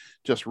he's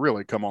just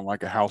really come on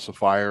like a house of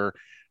fire.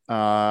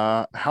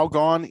 How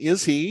gone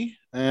is he?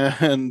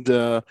 And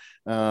where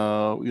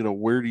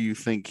do you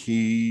think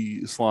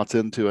he slots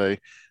into a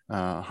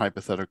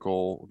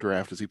hypothetical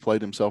draft? Has he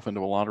played himself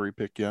into a lottery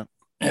pick yet?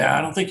 Yeah,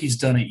 I don't think he's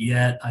done it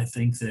yet. I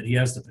think that he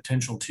has the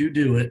potential to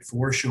do it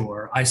for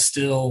sure.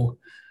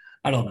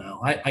 I don't know.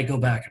 I go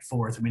back and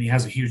forth. I mean, he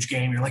has a huge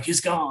game. You're like,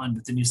 he's gone.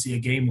 But then you see a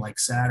game like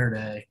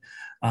Saturday.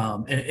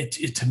 And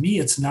to me,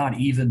 it's not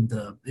even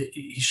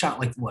he shot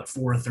like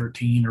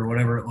 4-13 or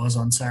whatever it was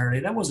on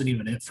Saturday. That wasn't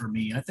even it for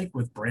me. I think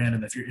with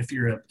Brandon, if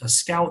you're a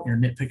scout and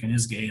you're nitpicking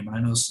his game, and I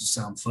know this will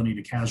sound funny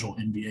to casual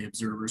NBA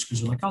observers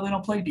because they're like, oh, they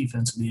don't play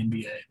defense in the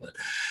NBA. But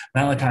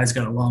Malachi's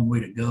got a long way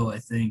to go, I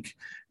think,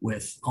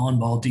 with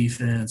on-ball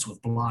defense,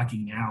 with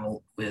blocking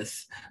out,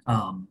 with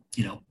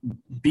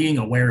being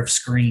aware of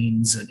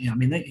screens. And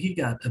he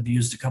got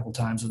abused a couple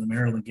times in the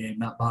Maryland game,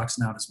 not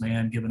boxing out his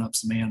man, giving up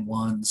some man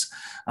ones.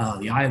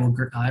 The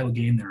Iowa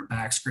game, they were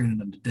back screening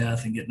him to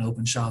death and getting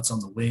open shots on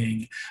the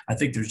wing. I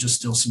think there's just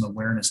still some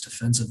awareness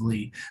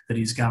defensively that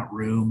he's got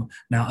room.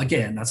 Now,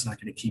 again, that's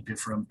not going to keep you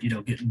from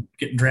getting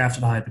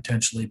drafted high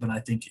potentially, but I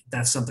think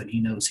that's something he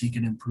knows he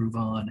can improve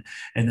on.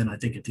 And then I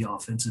think at the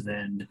offensive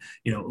end,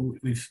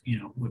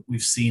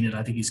 we've seen it.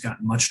 I think he's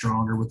gotten much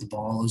stronger with the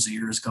ball as the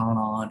year has gone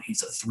on.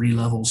 He's a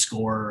 3-level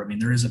scorer. I mean,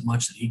 there isn't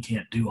much that he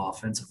can't do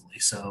offensively.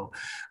 So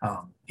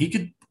he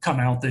could come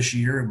out this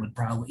year and would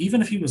probably,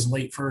 even if he was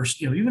late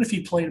first, even if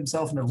he played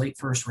himself in a late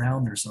first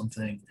round or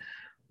something,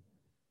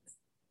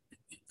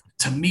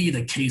 to me,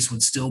 the case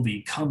would still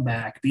be come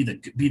back, be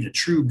the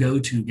true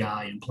go-to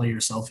guy and play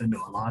yourself into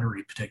a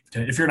lottery.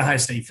 If you're an Ohio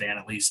State fan,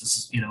 at least this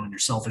is, and you're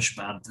selfish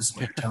about it, this is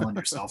what you're telling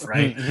yourself,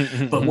 right?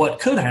 But what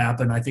could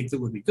happen, I think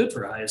that would be good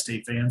for Ohio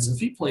State fans,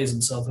 if he plays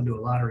himself into a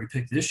lottery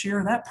pick this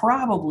year, that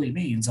probably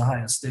means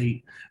Ohio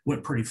State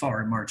went pretty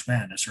far in March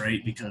Madness,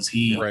 right? Because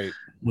he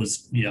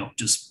was,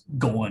 just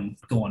going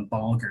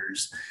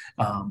bonkers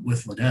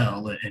with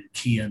Liddell and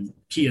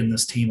keying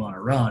this team on a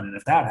run. And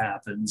if that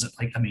happens,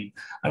 I don't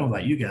know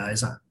about you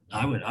guys,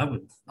 I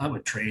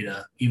would trade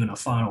even a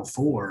Final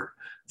Four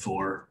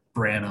for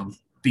Branham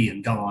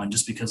being gone,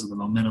 just because of the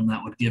momentum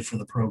that would give for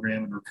the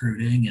program and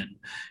recruiting. And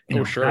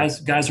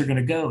guys are going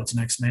to go. It's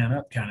next man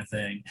up kind of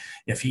thing.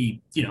 If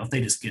if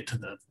they just get to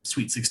the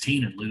Sweet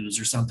 16 and lose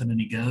or something, and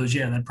he goes,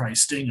 that'd probably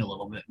sting a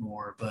little bit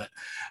more. But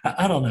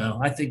I don't know.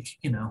 I think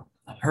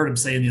I heard him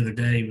saying the other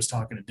day, he was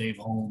talking to Dave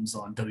Holmes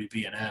on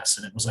WBNS,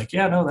 and it was like,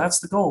 that's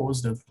the goal,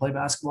 is to play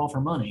basketball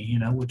for money,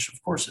 which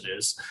of course it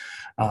is.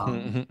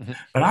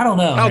 But I don't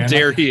know. How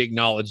dare he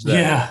acknowledge that?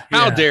 Yeah.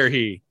 How dare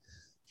he?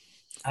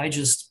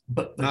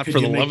 But not for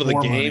the love of the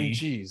game.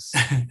 Jeez.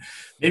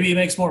 Maybe he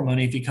makes more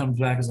money if he comes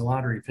back as a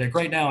lottery pick.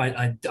 Right now,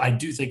 I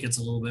do think it's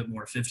a little bit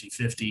more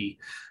 50-50.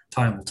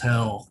 Time will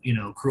tell,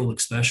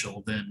 Krulik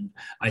special, then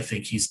I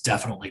think he's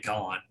definitely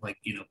gone. Like,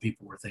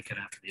 people were thinking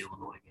after the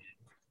Illinois game.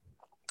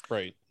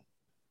 Right.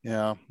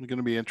 Yeah, it's going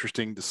to be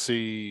interesting to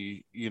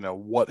see,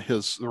 what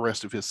the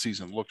rest of his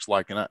season looks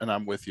like. And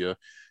I'm with you.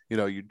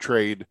 You'd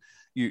trade.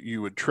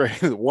 You would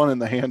trade one in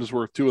the hand is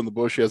worth two in the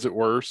bush, as it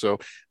were. So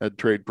I'd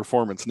trade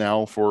performance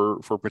now for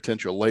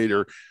potential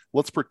later.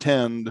 Let's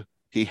pretend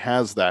he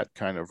has that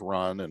kind of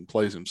run and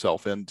plays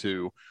himself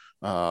into,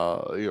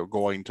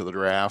 going to the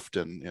draft,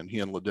 and he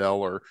and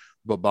Liddell are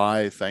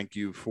bye-bye. Thank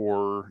you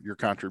for your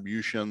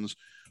contributions.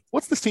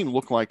 What's this team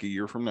look like a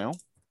year from now?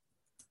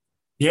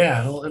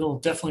 Yeah, it'll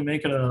definitely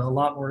make it a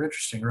lot more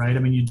interesting, right? I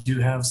mean, you do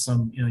have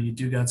some, you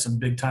do got some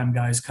big time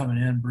guys coming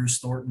in. Bruce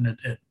Thornton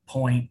at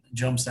point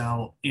jumps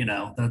out.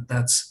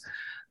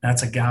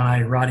 That's a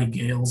guy. Roddy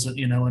Gale's,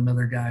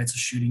 another guy. It's a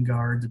shooting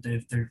guard that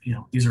they're,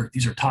 these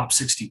are top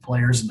 60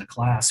 players in the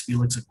class.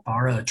 Felix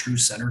Akbara, a true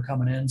center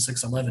coming in,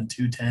 6'11",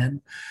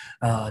 210,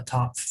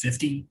 top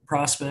 50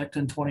 prospect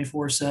in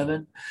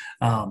 24/7.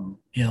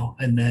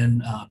 And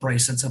then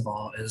Bryce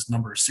Sensabaugh is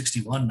number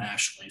 61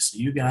 nationally. So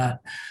you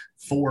got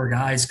four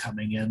guys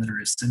coming in that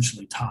are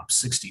essentially top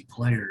 60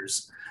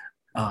 players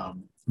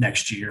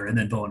next year. And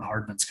then Bowen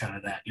Hardman's kind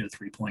of that,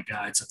 3-point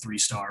guy. It's a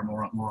 3-star,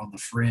 more on the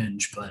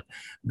fringe, but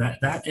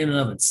that in and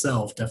of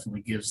itself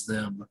definitely gives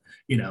them,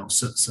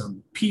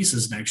 some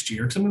pieces next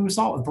year. Cause I mean, we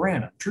saw it with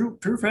Brandon. True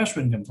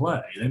freshmen can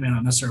play. They may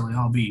not necessarily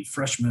all be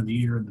freshman of the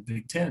year in the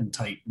Big Ten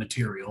type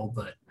material,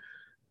 but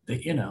they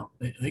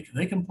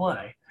can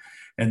play.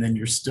 And then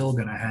you're still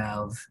going to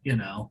have,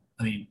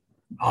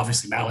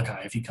 obviously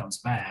Malachi, if he comes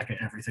back,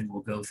 everything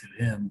will go through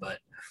him, but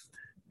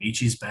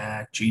Michi's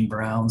back, Gene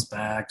Brown's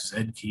back,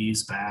 Zed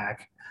Key's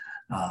back.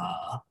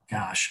 I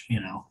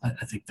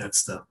think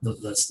that's the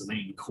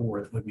main core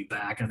that would be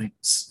back. I think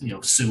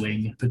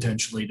Suing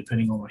potentially,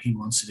 depending on what he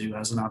wants to do,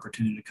 has an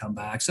opportunity to come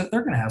back. So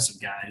they're going to have some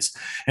guys.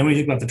 And when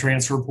you think about the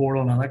transfer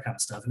portal and all that kind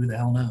of stuff, who the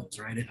hell knows,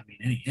 right? I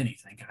mean,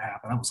 anything could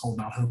happen. I was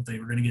holding out hope they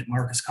were going to get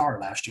Marcus Carr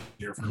last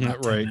year for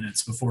about 10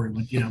 minutes before he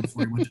went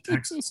to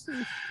Texas.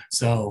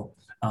 So.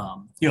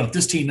 If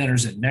this team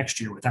enters it next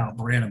year without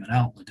Branham and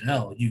out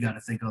Liddell, you got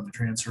to think on the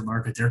transfer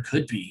market, there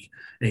could be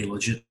a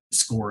legit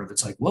scorer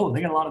that's like, whoa,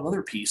 they got a lot of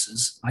other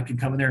pieces. I can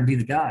come in there and be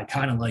the guy.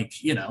 Kind of like,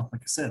 like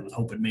I said, was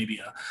hoping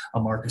maybe a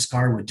Marcus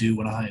Carr would do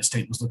when Ohio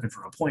State was looking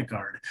for a point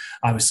guard.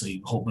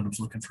 Obviously, Holtman was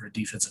looking for a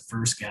defensive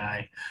first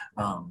guy.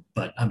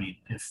 But I mean,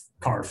 if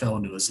Carr fell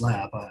into his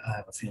lap, I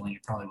have a feeling he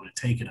probably would have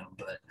taken him.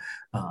 But,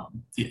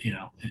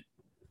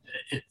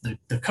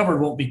 the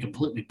cupboard won't be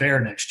completely bare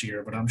next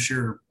year, but I'm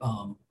sure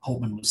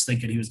Holtman was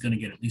thinking he was going to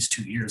get at least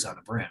 2 years out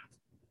of Brandon.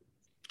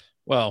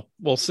 Well,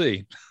 we'll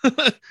see.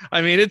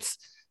 I mean,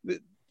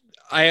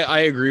 I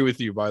agree with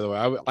you, by the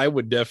way. I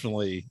would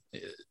definitely,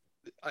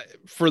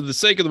 for the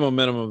sake of the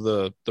momentum of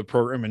the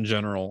program in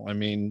general, I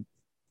mean,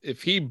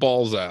 if he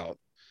balls out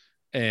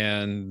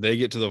and they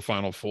get to the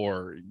Final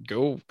Four,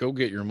 go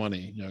get your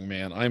money, young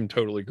man. I'm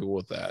totally cool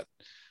with that.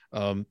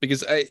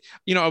 Because I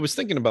was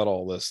thinking about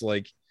all this,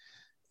 like,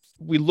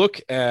 we look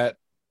at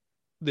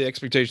the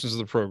expectations of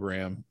the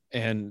program,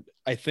 and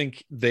I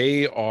think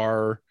they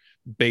are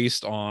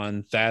based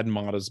on Thad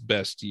Matta's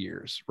best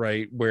years,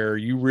 right? Where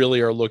you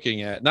really are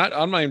looking at,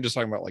 I'm not even just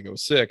talking about like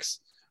 06,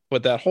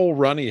 but that whole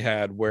run he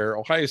had where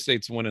Ohio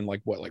State's winning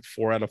like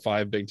 4 out of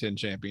 5 Big Ten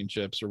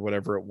championships or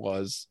whatever it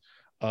was.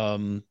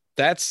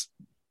 That's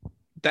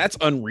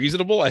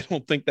unreasonable. I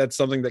don't think that's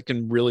something that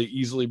can really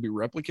easily be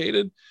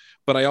replicated.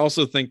 But I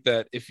also think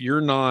that if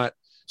you're not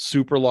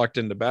super locked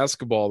into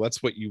basketball,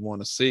 that's what you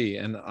want to see.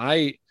 And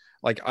I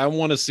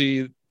want to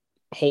see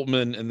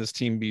Holtman and this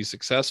team be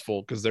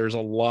successful because there's a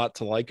lot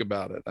to like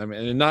about it. I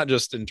mean, and not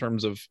just in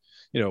terms of,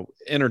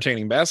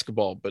 entertaining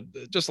basketball, but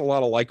just a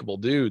lot of likable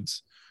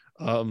dudes.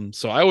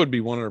 So I would be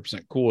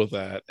 100% cool with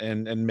that.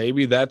 And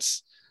maybe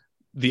that's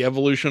the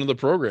evolution of the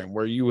program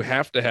where you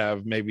have to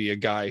have maybe a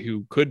guy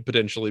who could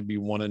potentially be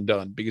one and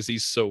done because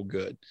he's so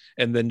good,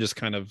 and then just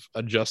kind of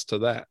adjust to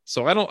that.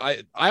 So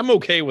I'm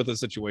okay with a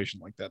situation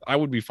like that. I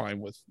would be fine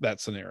with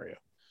that scenario.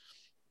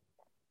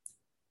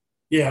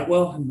 Yeah,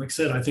 well, like I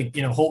said, I think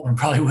Holtman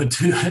probably would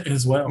too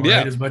as well, right?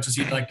 Yeah. As much as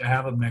he'd like to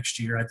have him next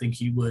year, I think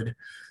he would.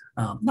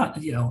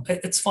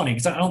 It's funny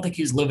because I don't think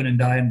he's living and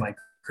dying by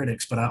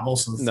critics, but I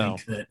also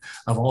think that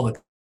of all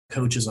the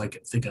coaches I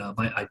can think of,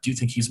 I do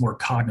think he's more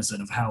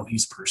cognizant of how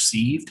he's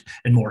perceived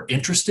and more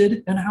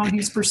interested in how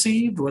he's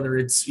perceived, whether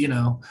it's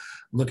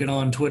looking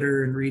on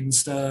Twitter and reading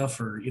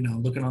stuff, or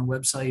looking on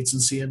websites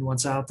and seeing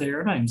what's out there.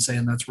 I'm not even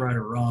saying that's right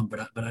or wrong,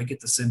 but I get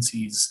the sense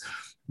he's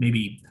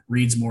maybe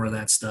reads more of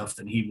that stuff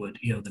than he would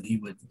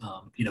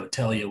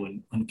tell you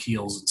when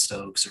Keels and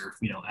Stokes are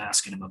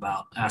asking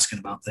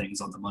about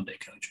things on the Monday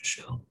Coaches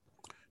Show.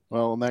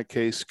 Well, in that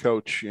case,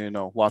 Coach,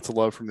 lots of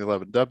love from the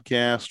 11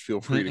 Dubcast.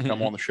 Feel free to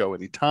come on the show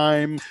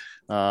anytime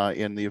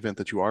in the event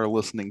that you are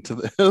listening to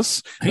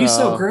this. He's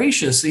so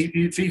gracious.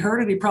 If he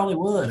heard it, he probably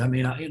would. I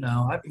mean,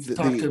 I've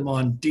talked to him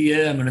on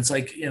DM, and it's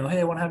like, hey,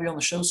 I want to have you on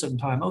the show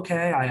sometime.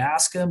 Okay, I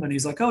ask him, and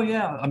he's like, oh,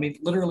 yeah. I mean,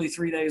 literally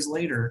 3 days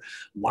later,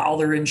 while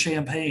they're in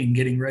Champaign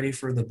getting ready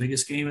for the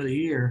biggest game of the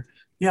year,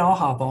 yeah, I'll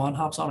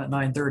hops on at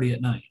 9:30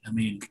 at night. I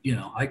mean,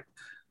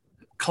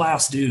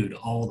 class dude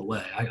all the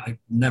way. I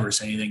never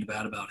say anything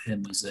bad about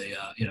him as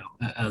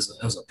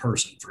a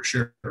person, for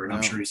sure. And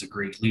I'm sure he's a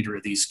great leader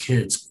of these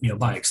kids,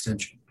 by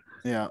extension.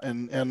 Yeah,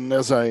 and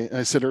as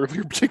I said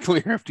earlier,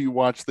 particularly after you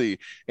watch the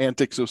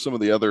antics of some of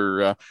the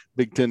other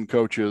Big Ten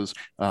coaches,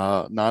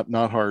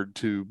 not hard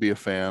to be a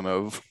fan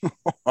of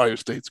Ohio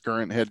State's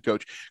current head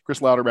coach.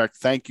 Chris Lauderback,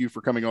 thank you for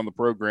coming on the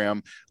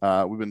program.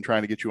 We've been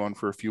trying to get you on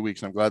for a few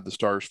weeks, and I'm glad the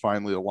stars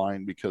finally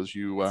aligned because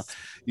you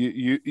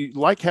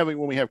like having,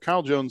 when we have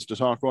Kyle Jones to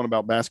talk on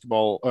about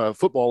basketball,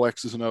 football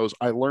X's and O's.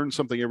 I learn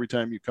something every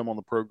time you come on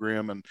the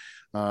program, and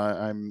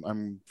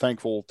I'm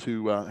thankful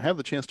to have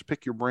the chance to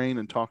pick your brain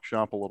and talk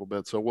shop a little bit.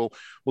 So we'll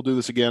do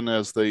this again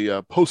as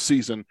the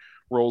postseason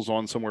rolls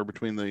on somewhere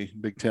between the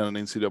Big Ten and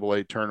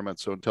NCAA tournament.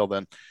 So until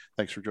then,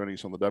 thanks for joining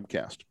us on the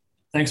Dubcast.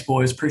 Thanks,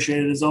 boys.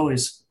 Appreciate it as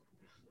always.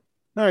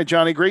 All right,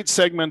 Johnny, great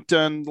segment,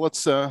 and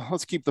let's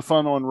keep the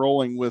fun on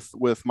rolling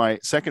with my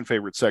second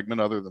favorite segment,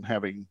 other than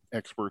having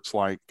experts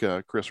like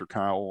Chris or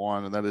Kyle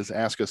on, and that is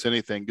Ask Us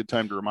Anything. Good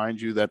time to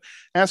remind you that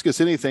Ask Us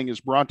Anything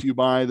is brought to you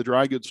by the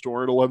dry goods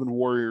store at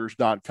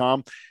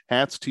 11warriors.com.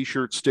 Hats,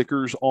 t-shirts,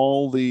 stickers,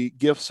 all the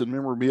gifts and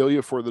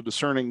memorabilia for the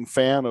discerning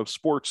fan of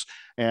sports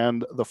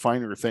and the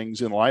finer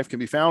things in life can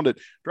be found at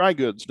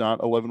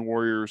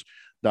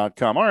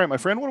drygoods.11warriors.com. All right, my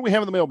friend, what do we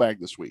have in the mailbag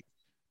this week?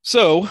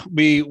 So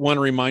we want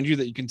to remind you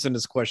that you can send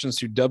us questions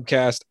to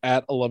dubcast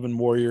at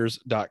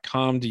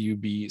 11warriors.com,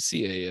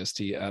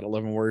 DUBCAST at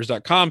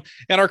 11warriors.com.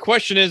 And our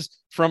question is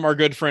from our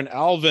good friend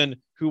Alvin,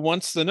 who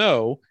wants to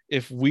know,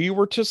 if we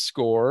were to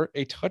score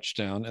a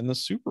touchdown in the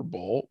Super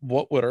Bowl,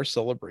 what would our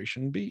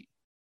celebration be?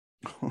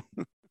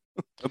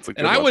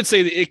 And I would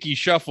say the Icky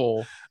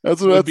Shuffle.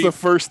 That's the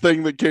first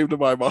thing that came to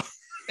my mind.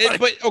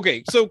 But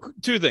okay, so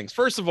two things.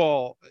 First of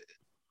all,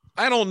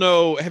 I don't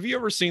know. Have you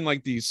ever seen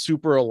like these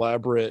super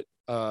elaborate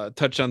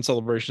touchdown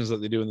celebrations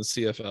that they do in the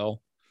CFL?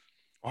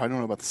 Oh, I don't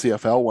know about the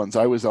CFL ones.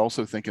 I was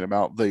also thinking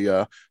about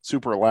the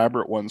super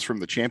elaborate ones from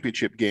the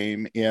championship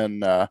game in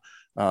the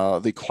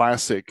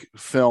classic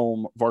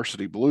film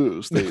Varsity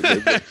Blues. They're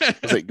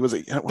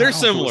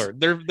similar.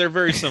 They're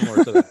very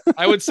similar to that.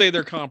 I would say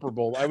they're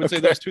comparable. I would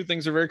say those two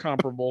things are very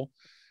comparable.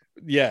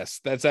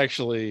 Yes, that's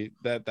actually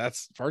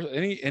that's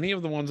any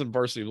of the ones in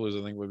Varsity Blues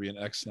I think would be an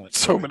excellent.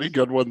 So many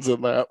good ones in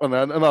that, and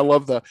I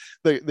love the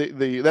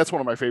that's one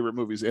of my favorite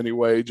movies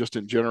anyway, just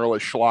in general,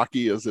 as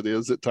schlocky as it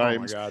is at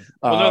times. Oh my god!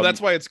 Well, no,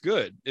 that's why it's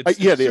good. It's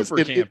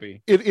super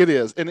campy. It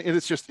is, and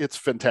it's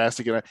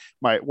fantastic. And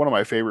one of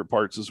my favorite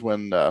parts is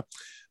when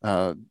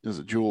is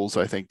it Jules,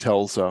 I think,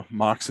 tells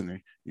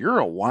Moxon, "You're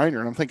a whiner,"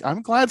 and I'm thinking,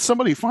 I'm glad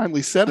somebody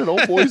finally said it.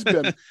 Old boy's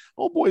been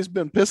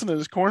pissing in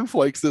his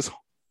cornflakes this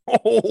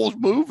whole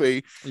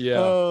movie. Yeah,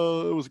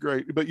 it was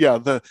great. But yeah,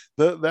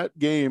 that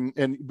game,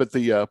 but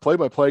the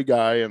play-by-play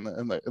guy and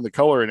the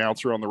color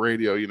announcer on the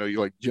radio, you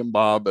like Jim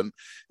Bob and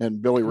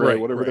Billy Ray,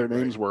 whatever their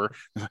names were.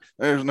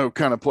 There's no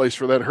kind of place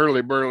for that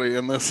hurly-burly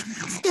in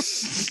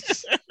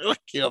this.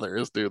 Yeah, there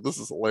is, dude. This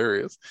is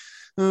hilarious.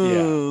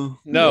 Yeah,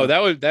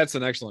 that's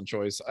an excellent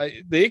choice.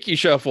 The Icky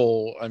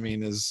Shuffle, I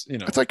mean, is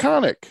it's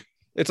iconic.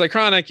 It's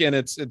iconic, and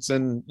it's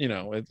in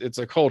it's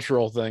a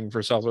cultural thing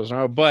for Southwestern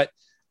Ohio, but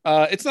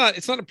it's not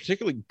a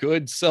particularly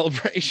good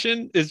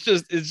celebration. It's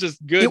just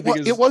good.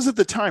 It was at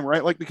the time,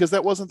 right? Like, because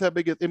that wasn't that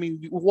big. I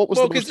mean, what was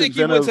because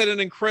Icky Woods had an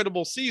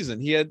incredible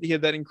season. He had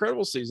that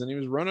incredible season. He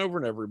was run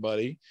over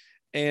everybody,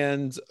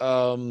 and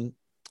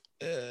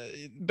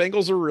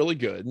Bengals are really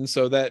good, and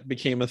so that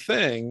became a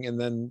thing. And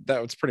then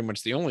that was pretty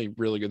much the only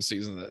really good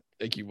season that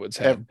Icky Woods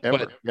had.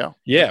 Ever.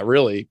 Yeah,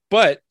 really.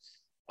 But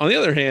on the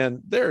other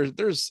hand,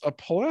 there's a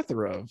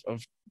plethora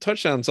of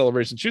touchdown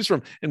celebrations to choose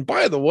from. And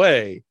by the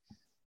way,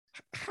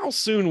 how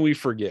soon we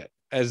forget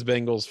as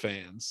Bengals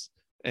fans,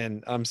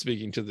 and I'm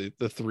speaking to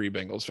the three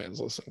Bengals fans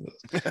listening to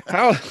this,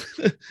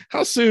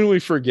 how soon we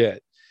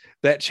forget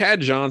that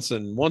Chad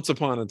Johnson, once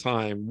upon a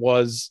time,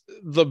 was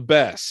the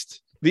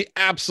best, the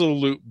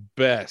absolute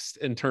best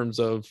in terms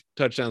of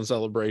touchdown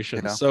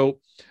celebrations. Yeah. So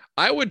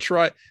I would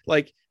try,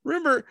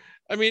 remember,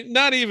 I mean,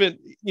 not even,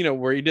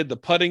 where he did the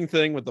putting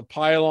thing with the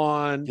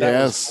pylon.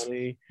 That was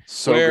funny.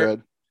 So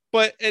good.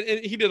 But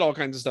and he did all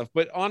kinds of stuff.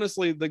 But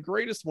honestly, the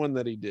greatest one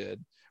that he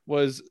did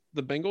was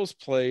the Bengals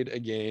played a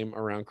game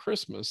around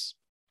Christmas,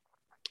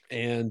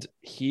 and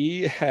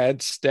he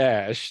had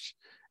stashed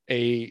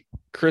a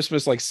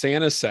Christmas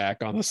Santa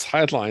sack on the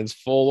sidelines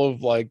full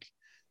of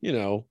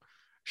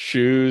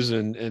shoes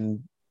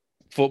and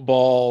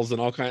footballs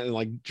and all kinds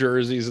of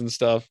jerseys and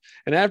stuff.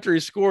 And after he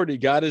scored, he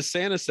got his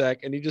Santa sack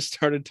and he just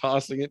started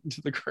tossing it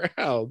into the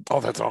crowd. Oh,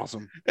 that's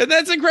awesome. And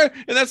that's incredible.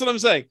 And that's what I'm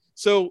saying.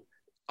 So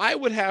I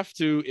would have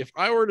to, if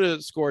I were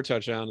to score a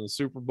touchdown in the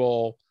Super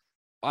Bowl,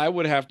 I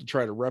would have to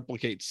try to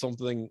replicate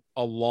something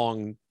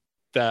along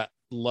that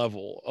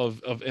level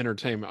of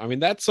entertainment. I mean,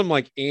 that's some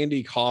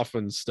Andy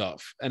Kaufman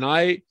stuff. And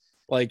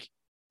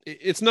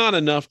it's not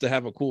enough to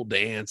have a cool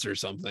dance or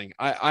something.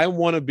 I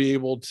want to be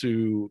able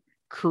to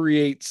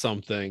create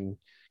an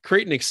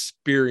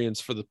experience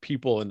for the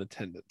people in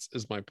attendance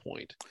is my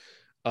point.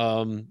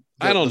 I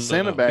don't know. The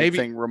Santa bag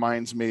thing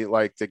reminds me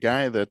the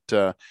guy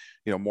that,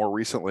 more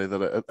recently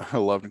that I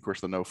loved. Of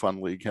course, the No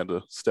Fun League had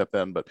to step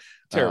in, but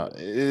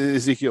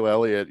Ezekiel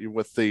Elliott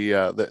with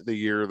the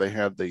year they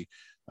had the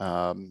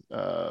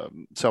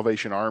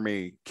Salvation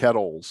Army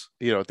kettles,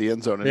 at the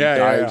end zone, and he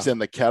dives in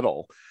the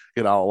kettle.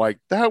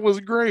 That was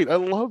great. I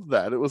love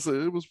that. It was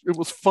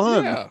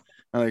fun. Yeah.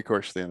 And of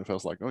course, the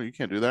NFL's oh, you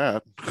can't do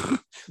that.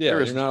 Yeah,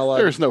 you're not allowed.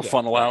 There's no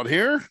fun allowed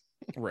here.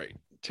 Right.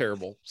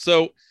 Terrible.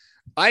 So,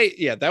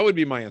 that would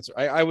be my answer.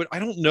 I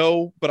don't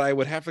know, but I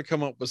would have to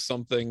come up with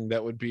something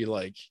that would be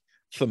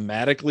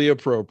thematically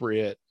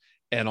appropriate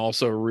and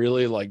also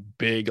really like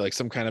big, like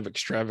some kind of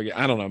extravagant,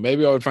 I don't know,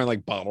 maybe I would find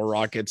like bottle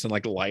rockets and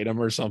like light them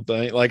or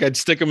something. Like I'd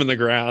stick them in the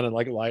ground and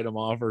like light them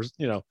off, or,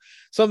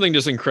 something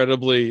just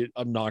incredibly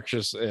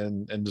obnoxious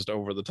and just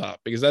over the top,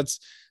 because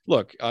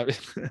look,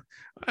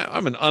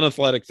 I'm an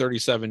unathletic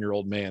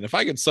 37-year-old man. If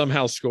I could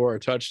somehow score a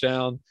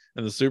touchdown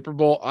in the Super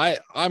Bowl,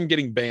 I'm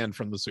getting banned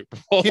from the Super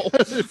Bowl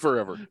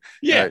forever.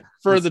 Yeah, right.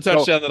 for the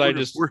touchdown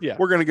that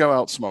we're going to go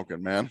out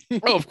smoking, man.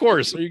 Oh, of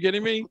course. Are you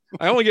kidding me?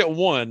 I only get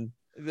one.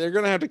 They're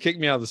going to have to kick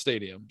me out of the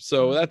stadium.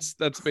 So that's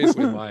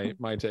basically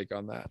my take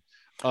on that.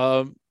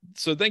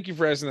 So thank you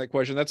for asking that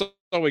question. That's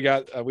all we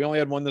got. We only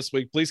had one this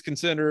week. Please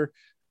consider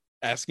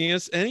asking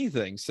us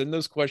anything. Send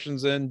those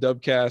questions in,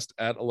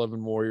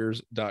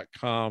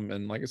 dubcast@11warriors.com.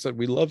 And like I said,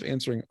 we love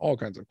answering all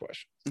kinds of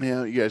questions.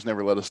 Yeah, you guys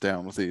never let us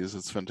down with these.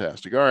 It's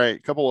fantastic. All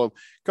right, couple of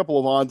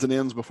odds and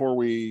ends before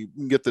we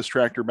get this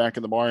tractor back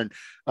in the barn.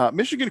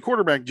 Michigan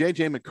quarterback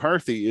J.J.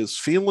 McCarthy is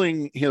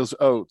feeling his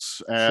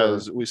oats,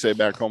 as we say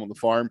back home on the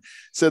farm.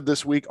 Said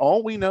this week,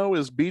 all we know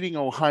is beating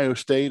Ohio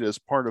State as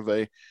part of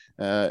a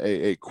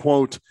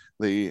quote.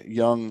 The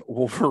young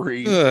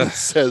Wolverine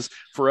says,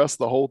 for us,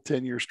 the whole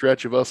 10-year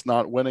stretch of us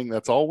not winning,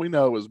 that's all we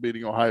know is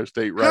beating Ohio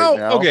State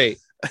now. Okay.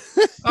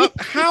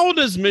 How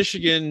does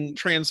Michigan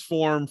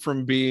transform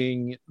from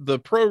being the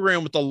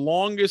program with the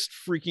longest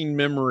freaking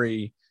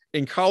memory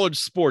in college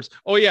sports?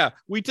 Oh yeah,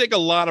 we take a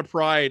lot of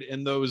pride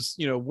in those,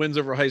 wins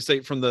over Ohio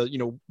State from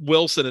the,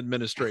 Wilson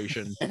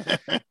administration.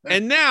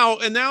 and now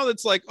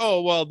it's like,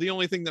 oh, well, the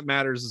only thing that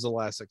matters is the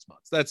last 6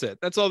 months. That's it.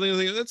 That's the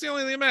only thing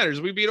that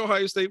matters. We beat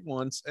Ohio State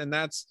once, and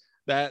that's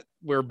that.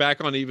 We're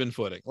back on even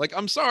footing. Like,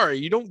 I'm sorry,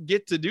 you don't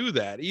get to do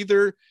that.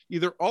 Either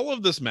all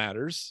of this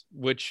matters,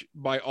 which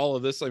by all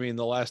of this, I mean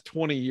the last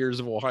 20 years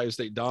of Ohio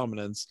State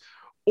dominance,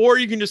 or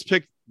you can just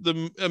pick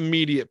the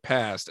immediate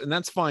past, and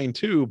that's fine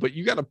too. But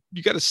you gotta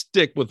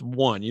stick with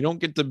one. You don't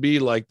get to be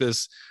like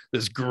this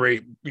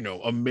great,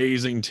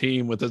 amazing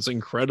team with this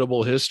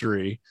incredible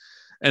history,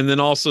 and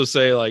then also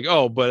say like,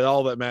 oh, but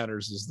all that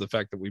matters is the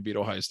fact that we beat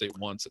Ohio State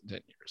once in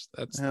 10 years.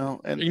 That's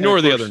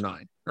ignore the other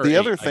 9. The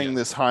other thing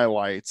this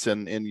highlights,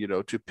 and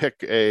to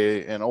pick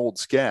an old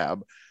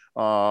scab,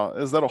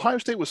 is that Ohio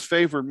State was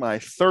favored by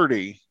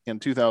 30 in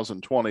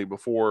 2020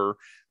 before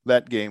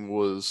that game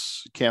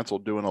was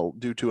canceled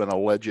due to an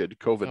alleged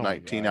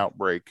COVID-19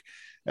 outbreak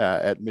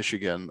at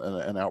Michigan,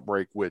 an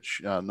outbreak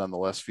which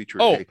nonetheless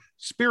featured a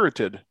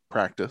spirited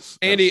practice.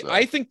 Andy,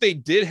 I think they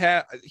did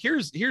have.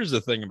 Here's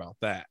the thing about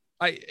that.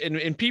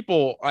 And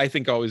people, I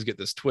think, always get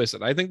this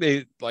twisted. I think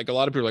they, like, a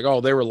lot of people are like,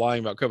 oh, they were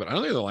lying about COVID. I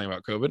don't think they're lying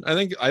about COVID. I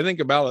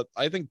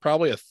think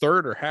probably a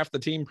third or half the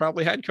team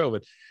probably had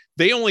COVID.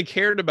 They only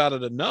cared about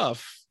it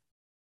enough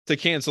to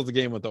cancel the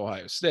game with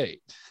Ohio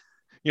State.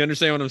 You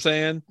understand what I'm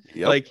saying?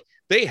 Yep. Like,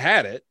 they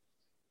had it.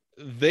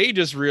 They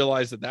just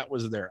realized that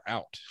was their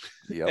out.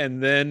 Yep.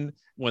 And then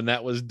when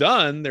that was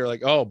done, they're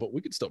like, oh, but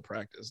we could still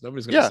practice.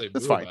 Nobody's going to say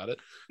boo about it.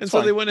 And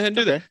so they went ahead and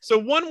did that. So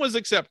one was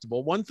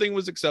acceptable. One thing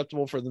was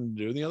acceptable for them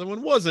to do. The other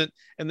one wasn't.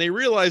 And they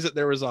realized that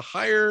there was a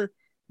higher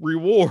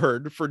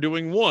reward for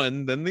doing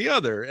one than the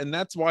other. And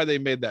that's why they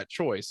made that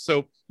choice.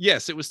 So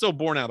yes, it was still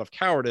born out of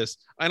cowardice.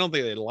 I don't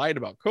think they lied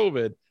about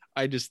COVID.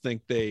 I just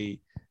think they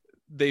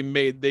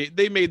made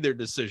their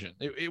decision.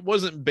 It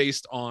wasn't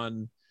based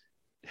on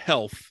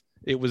health.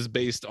 It was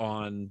based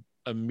on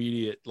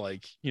immediate,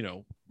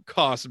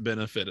 cost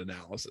benefit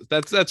analysis.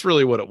 That's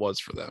really what it was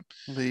for them.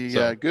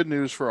 The good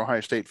news for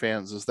Ohio State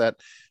fans is that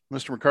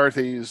Mr.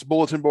 McCarthy's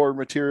bulletin board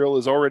material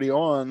is already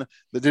on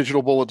the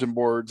digital bulletin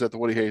boards at the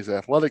Woody Hayes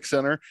Athletic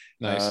Center.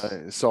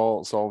 Nice.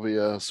 Saw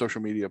via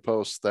social media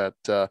posts that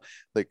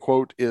the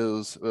quote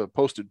is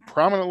posted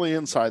prominently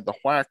inside the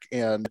WHAC,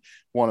 and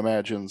one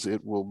imagines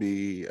it will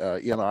be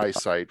in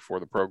eyesight for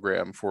the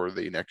program for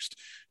the next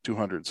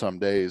 200 some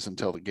days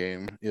until the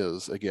game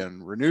is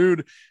again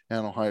renewed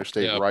and Ohio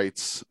State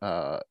rights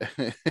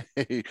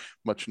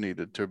much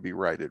needed to be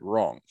righted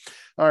wrong.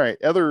 All right,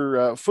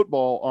 other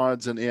football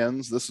odds and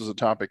ends. This is a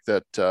topic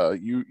that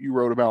you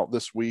wrote about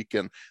this week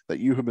and that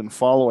you have been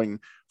following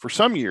for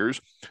some years.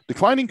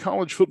 Declining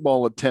college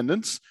football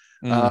attendance.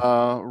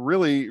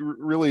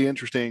 Really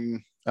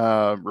interesting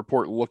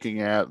report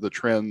looking at the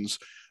trends.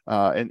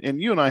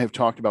 And you and I have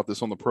talked about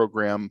this on the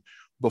program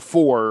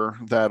before,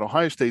 that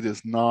Ohio State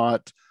is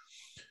not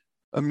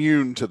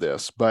immune to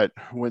this. But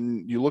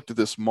when you looked at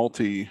this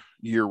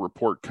multi-year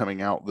report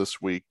coming out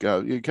this week,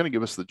 you kind of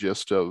give us the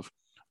gist of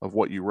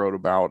what you wrote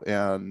about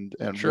and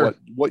Sure.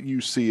 what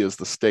you see as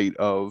the state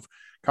of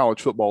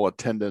college football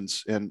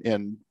attendance,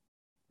 and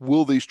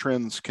will these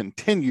trends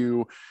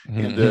continue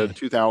into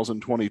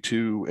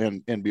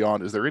 2022 and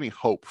beyond? Is there any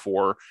hope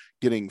for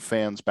getting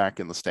fans back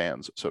in the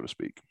stands, so to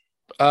speak?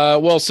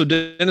 Well, so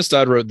Dennis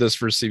Dodd wrote this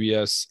for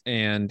CBS,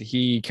 and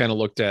he kind of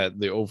looked at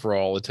the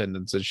overall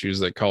attendance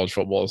issues that college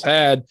football has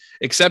had,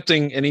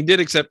 and he did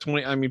accept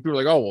 20. I mean, people are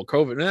like, oh, well,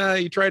 COVID.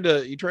 He tried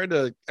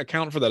to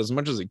account for that as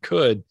much as he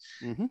could.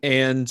 Mm-hmm.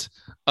 And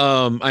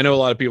I know a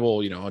lot of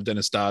people,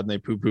 Dennis Dodd, and they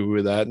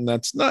poo-poo that, and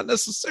that's not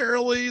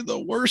necessarily the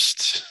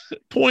worst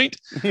point.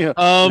 Yeah,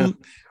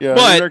 yeah.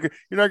 But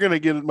you're not going to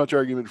get much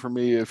argument from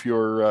me if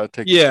you're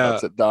taking yeah,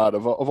 shots at Dodd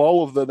of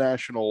all of the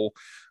national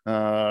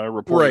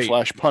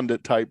reporter /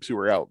 pundit types who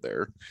are out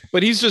there.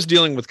 But he's just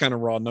dealing with kind of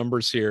raw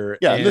numbers here.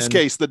 Yeah, in this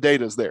case, the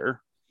data's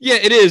there. Yeah,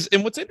 it is.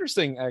 And what's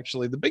interesting,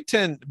 actually, the Big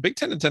Ten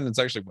attendance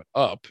actually went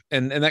up,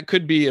 and that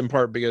could be in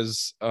part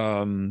because,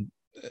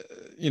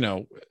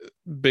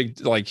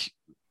 big like.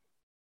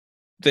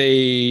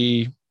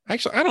 They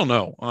actually, I don't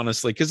know,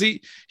 honestly, because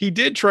he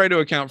did try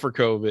to account for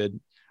COVID.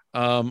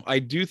 I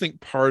do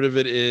think part of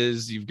it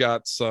is you've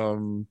got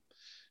some.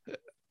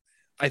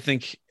 I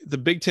think the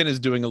Big Ten is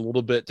doing a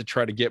little bit to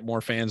try to get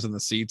more fans in the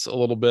seats a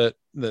little bit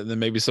than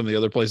maybe some of the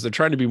other places. They're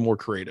trying to be more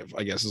creative,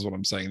 I guess is what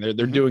I'm saying. They're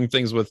doing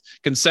things with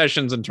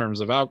concessions in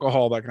terms of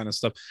alcohol, that kind of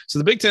stuff. So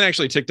the Big Ten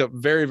actually ticked up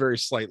very, very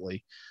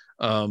slightly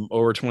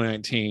over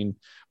 2019,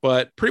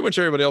 but pretty much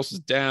everybody else is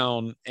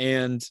down.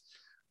 And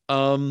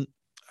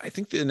I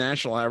think the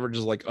national average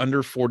is like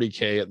under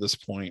 40K at this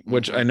point,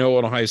 which I know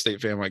an Ohio State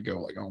fan might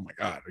go like, oh my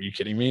God, are you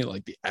kidding me?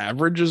 Like the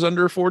average is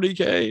under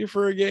 40K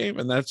for a game.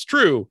 And that's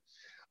true.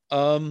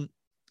 But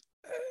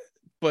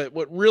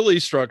what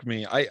really struck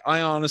me, I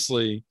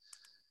honestly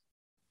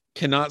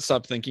cannot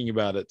stop thinking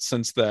about it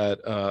since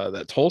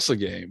that Tulsa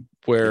game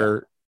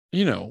where,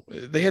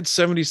 they had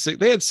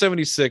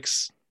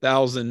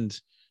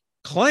 76,000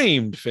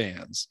 claimed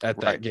fans at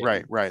that game.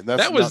 Right.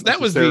 That was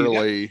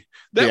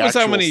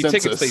how many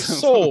census. Tickets they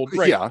sold.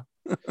 Right. Yeah.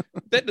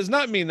 That does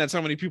not mean that's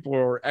how many people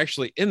are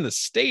actually in the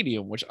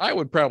stadium, which I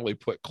would probably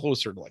put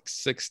closer to like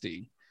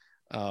 60,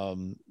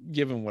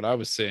 given what I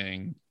was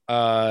seeing.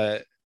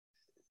 That's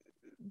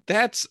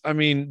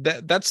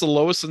the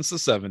lowest since the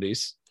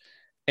 70s.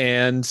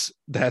 And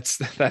that's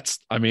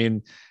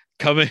coming.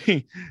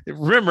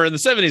 Remember, in the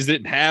 70s, they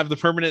didn't have the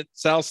permanent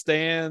South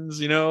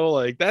stands,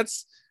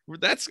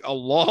 that's a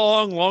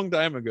long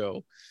time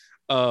ago.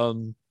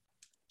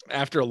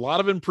 After a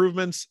lot of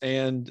improvements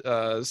and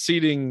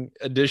seating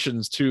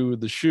additions to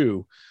the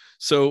shoe.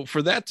 So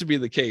for that to be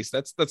the case,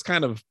 that's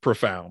kind of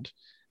profound.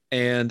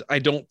 And I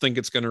don't think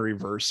it's going to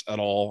reverse at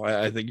all.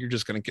 I think you're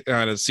just going to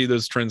kind of see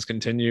those trends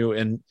continue.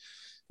 And,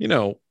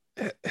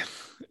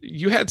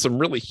 you had some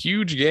really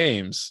huge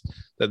games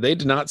that they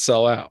did not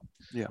sell out.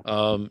 Yeah.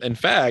 In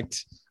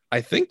fact, I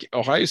think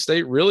Ohio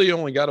State really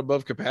only got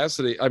above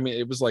capacity. I mean,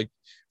 it was like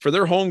for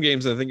their home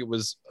games, I think it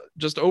was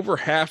just over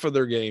half of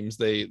their games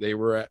they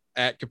were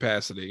at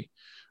capacity,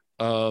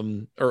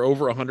 or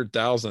over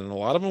 100,000, and a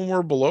lot of them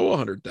were below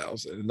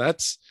 100,000. And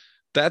that's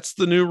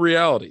the new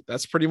reality.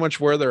 That's pretty much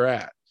where they're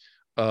at.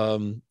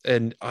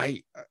 And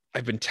I've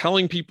been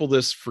telling people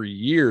this for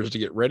years to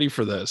get ready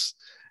for this.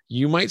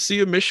 You might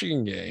see a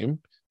Michigan game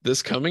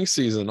this coming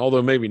season,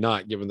 although maybe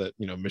not, given that,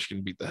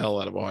 Michigan beat the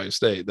hell out of Ohio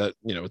State, that,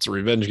 it's a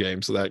revenge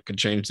game. So that could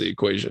change the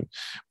equation,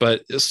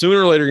 but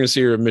sooner or later, you're going to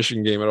see a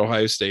Michigan game at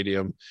Ohio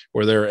Stadium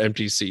where there are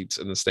empty seats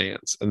in the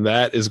stands. And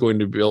that is going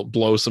to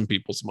blow some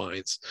people's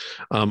minds.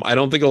 I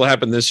don't think it'll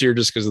happen this year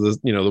just because of the,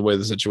 the way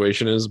the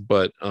situation is,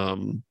 but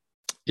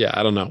yeah,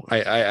 I don't know.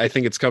 I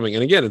think it's coming.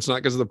 And again, it's not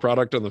because of the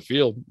product on the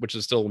field, which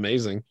is still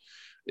amazing.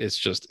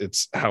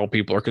 It's how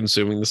people are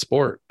consuming the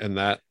sport. And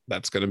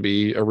that's going to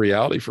be a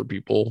reality for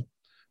people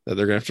that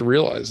they're going to have to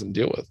realize and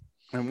deal with.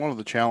 And one of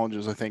the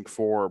challenges, I think,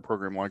 for a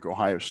program like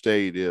Ohio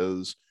State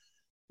is,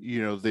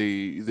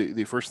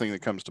 the first thing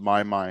that comes to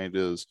my mind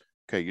is,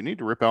 okay, you need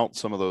to rip out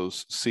some of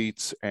those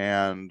seats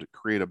and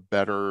create a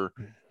better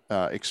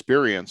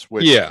experience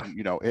with,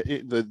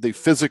 the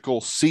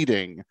physical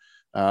seating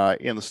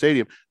in the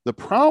stadium. The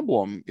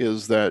problem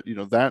is that,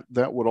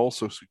 that would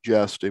also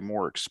suggest a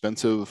more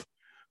expensive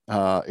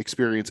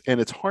experience,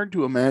 and it's hard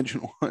to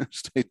imagine Ohio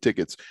State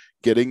tickets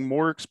getting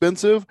more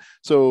expensive.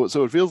 So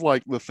it feels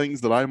like the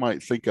things that I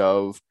might think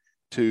of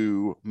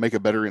to make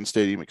a better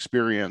in-stadium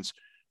experience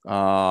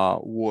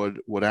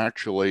would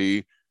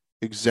actually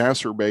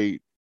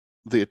exacerbate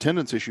the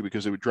attendance issue,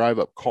 because it would drive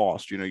up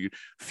cost.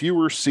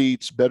 Fewer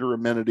seats, better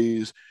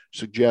amenities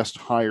suggest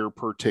higher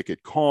per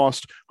ticket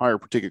cost. Higher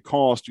per ticket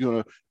cost,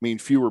 going to mean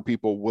fewer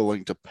people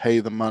willing to pay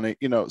the money.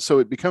 So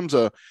it becomes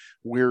a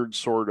weird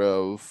sort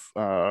of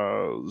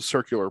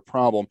circular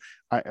problem.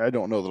 I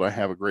don't know that I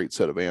have a great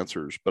set of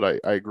answers, but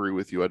I agree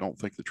with you. I don't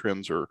think the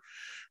trends are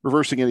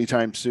reversing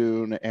anytime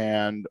soon.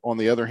 And on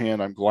the other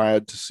hand, I'm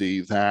glad to see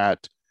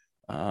that,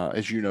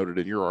 as you noted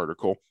in your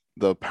article,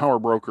 the power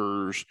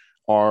brokers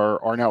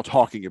are now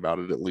talking about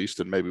it, at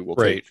least, and maybe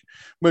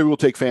we'll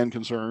take fan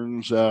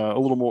concerns a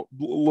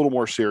little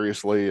more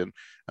seriously, and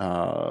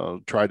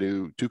try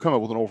to come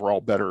up with an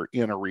overall better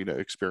in-arena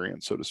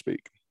experience, so to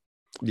speak.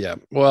 Yeah,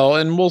 well,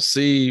 and we'll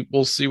see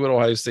what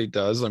Ohio State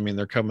does. I mean,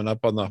 they're coming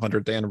up on the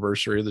 100th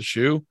anniversary of the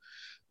shoe,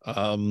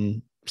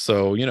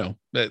 so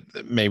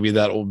maybe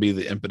that will be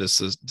the impetus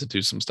to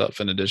do some stuff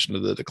in addition to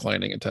the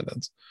declining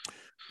attendance.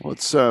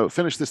 Let's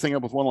finish this thing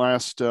up with one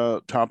last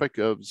topic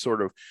of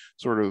sort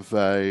of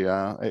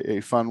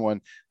a fun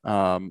one.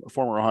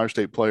 Former Ohio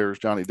State players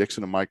Johnny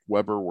Dixon and Mike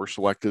Weber were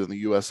selected in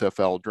the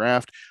USFL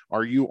draft.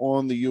 Are you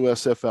on the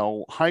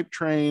USFL hype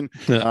train?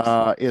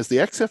 Is the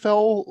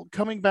XFL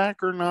coming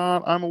back or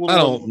not? I'm a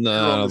little unclear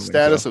on the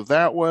status of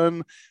that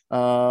one.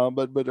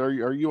 But are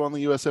you on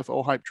the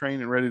USFL hype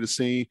train and ready to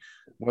see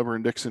Weber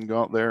and Dixon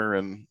go out there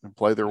and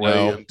play their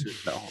way into?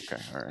 No,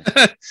 okay, all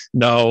right.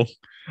 No.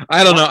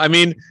 I don't know. I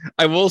mean,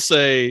 I will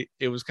say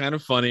it was kind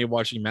of funny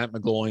watching Matt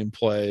McGloin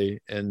play,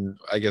 and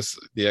I guess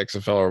the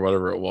XFL or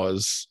whatever it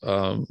was.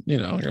 You're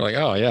like,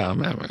 oh yeah,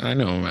 I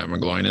know who Matt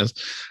McGloin is.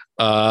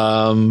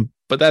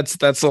 But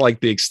that's like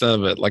the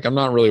extent of it. Like, I'm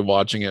not really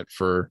watching it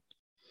for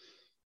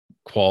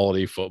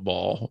quality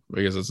football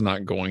because it's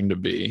not going to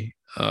be.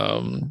 If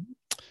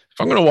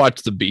I'm going to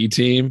watch the B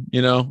team,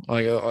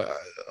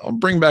 I'll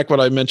bring back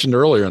what I mentioned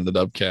earlier in the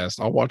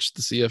Dubcast. I'll watch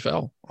the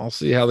CFL. I'll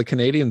see how the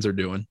Canadians are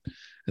doing.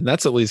 And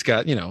that's at least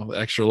got,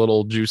 extra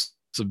little juice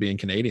of being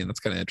Canadian. That's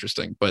kind of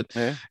interesting. But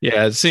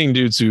yeah, seeing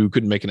dudes who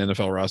couldn't make an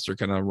NFL roster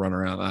kind of run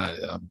around,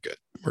 I'm good.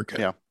 We're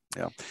good.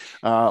 Yeah.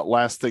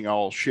 Last thing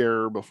I'll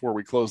share before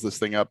we close this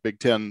thing up, Big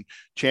Ten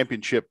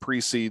Championship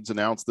pre-seeds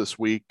announced this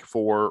week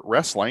for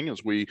wrestling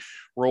as we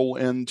roll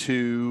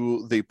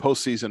into the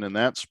postseason in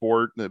that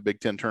sport. The Big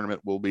Ten tournament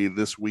will be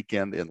this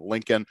weekend in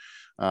Lincoln.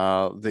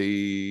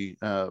 The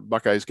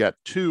Buckeyes got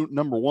 2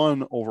 number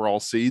 1 overall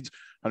seeds.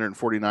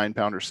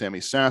 149-pounder Sammy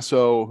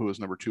Sasso, who is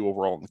number 2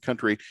 overall in the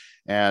country,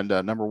 and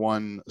number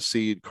 1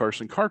 seed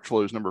Carson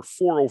Karchler is number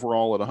 4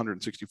 overall at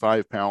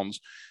 165 pounds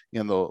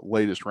in the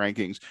latest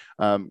rankings.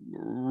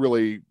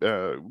 Really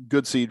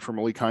good seed for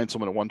Malik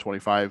Heinzelman at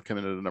 125,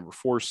 coming in at a number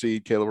 4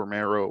 seed. Caleb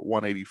Romero at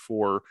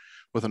 184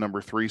 with a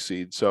number 3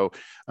 seed. So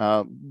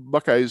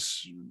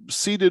Buckeyes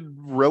seeded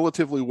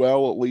relatively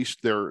well, at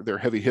least their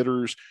heavy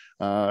hitters.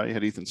 You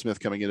had Ethan Smith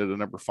coming in at a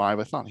number 5.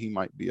 I thought he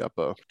might be up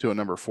to a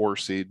number 4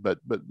 seed, but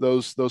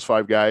those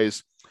 5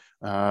 guys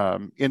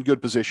in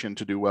good position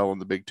to do well in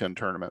the Big Ten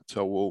tournament.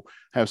 So we'll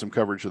have some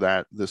coverage of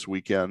that this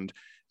weekend,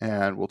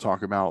 and we'll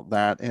talk about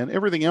that and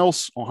everything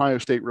else Ohio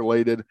State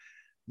related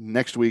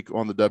next week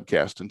on the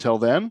Dubcast. Until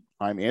then,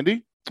 I'm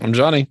Andy. I'm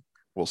Johnny.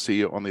 We'll see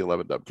you on the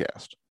 11 Dubcast.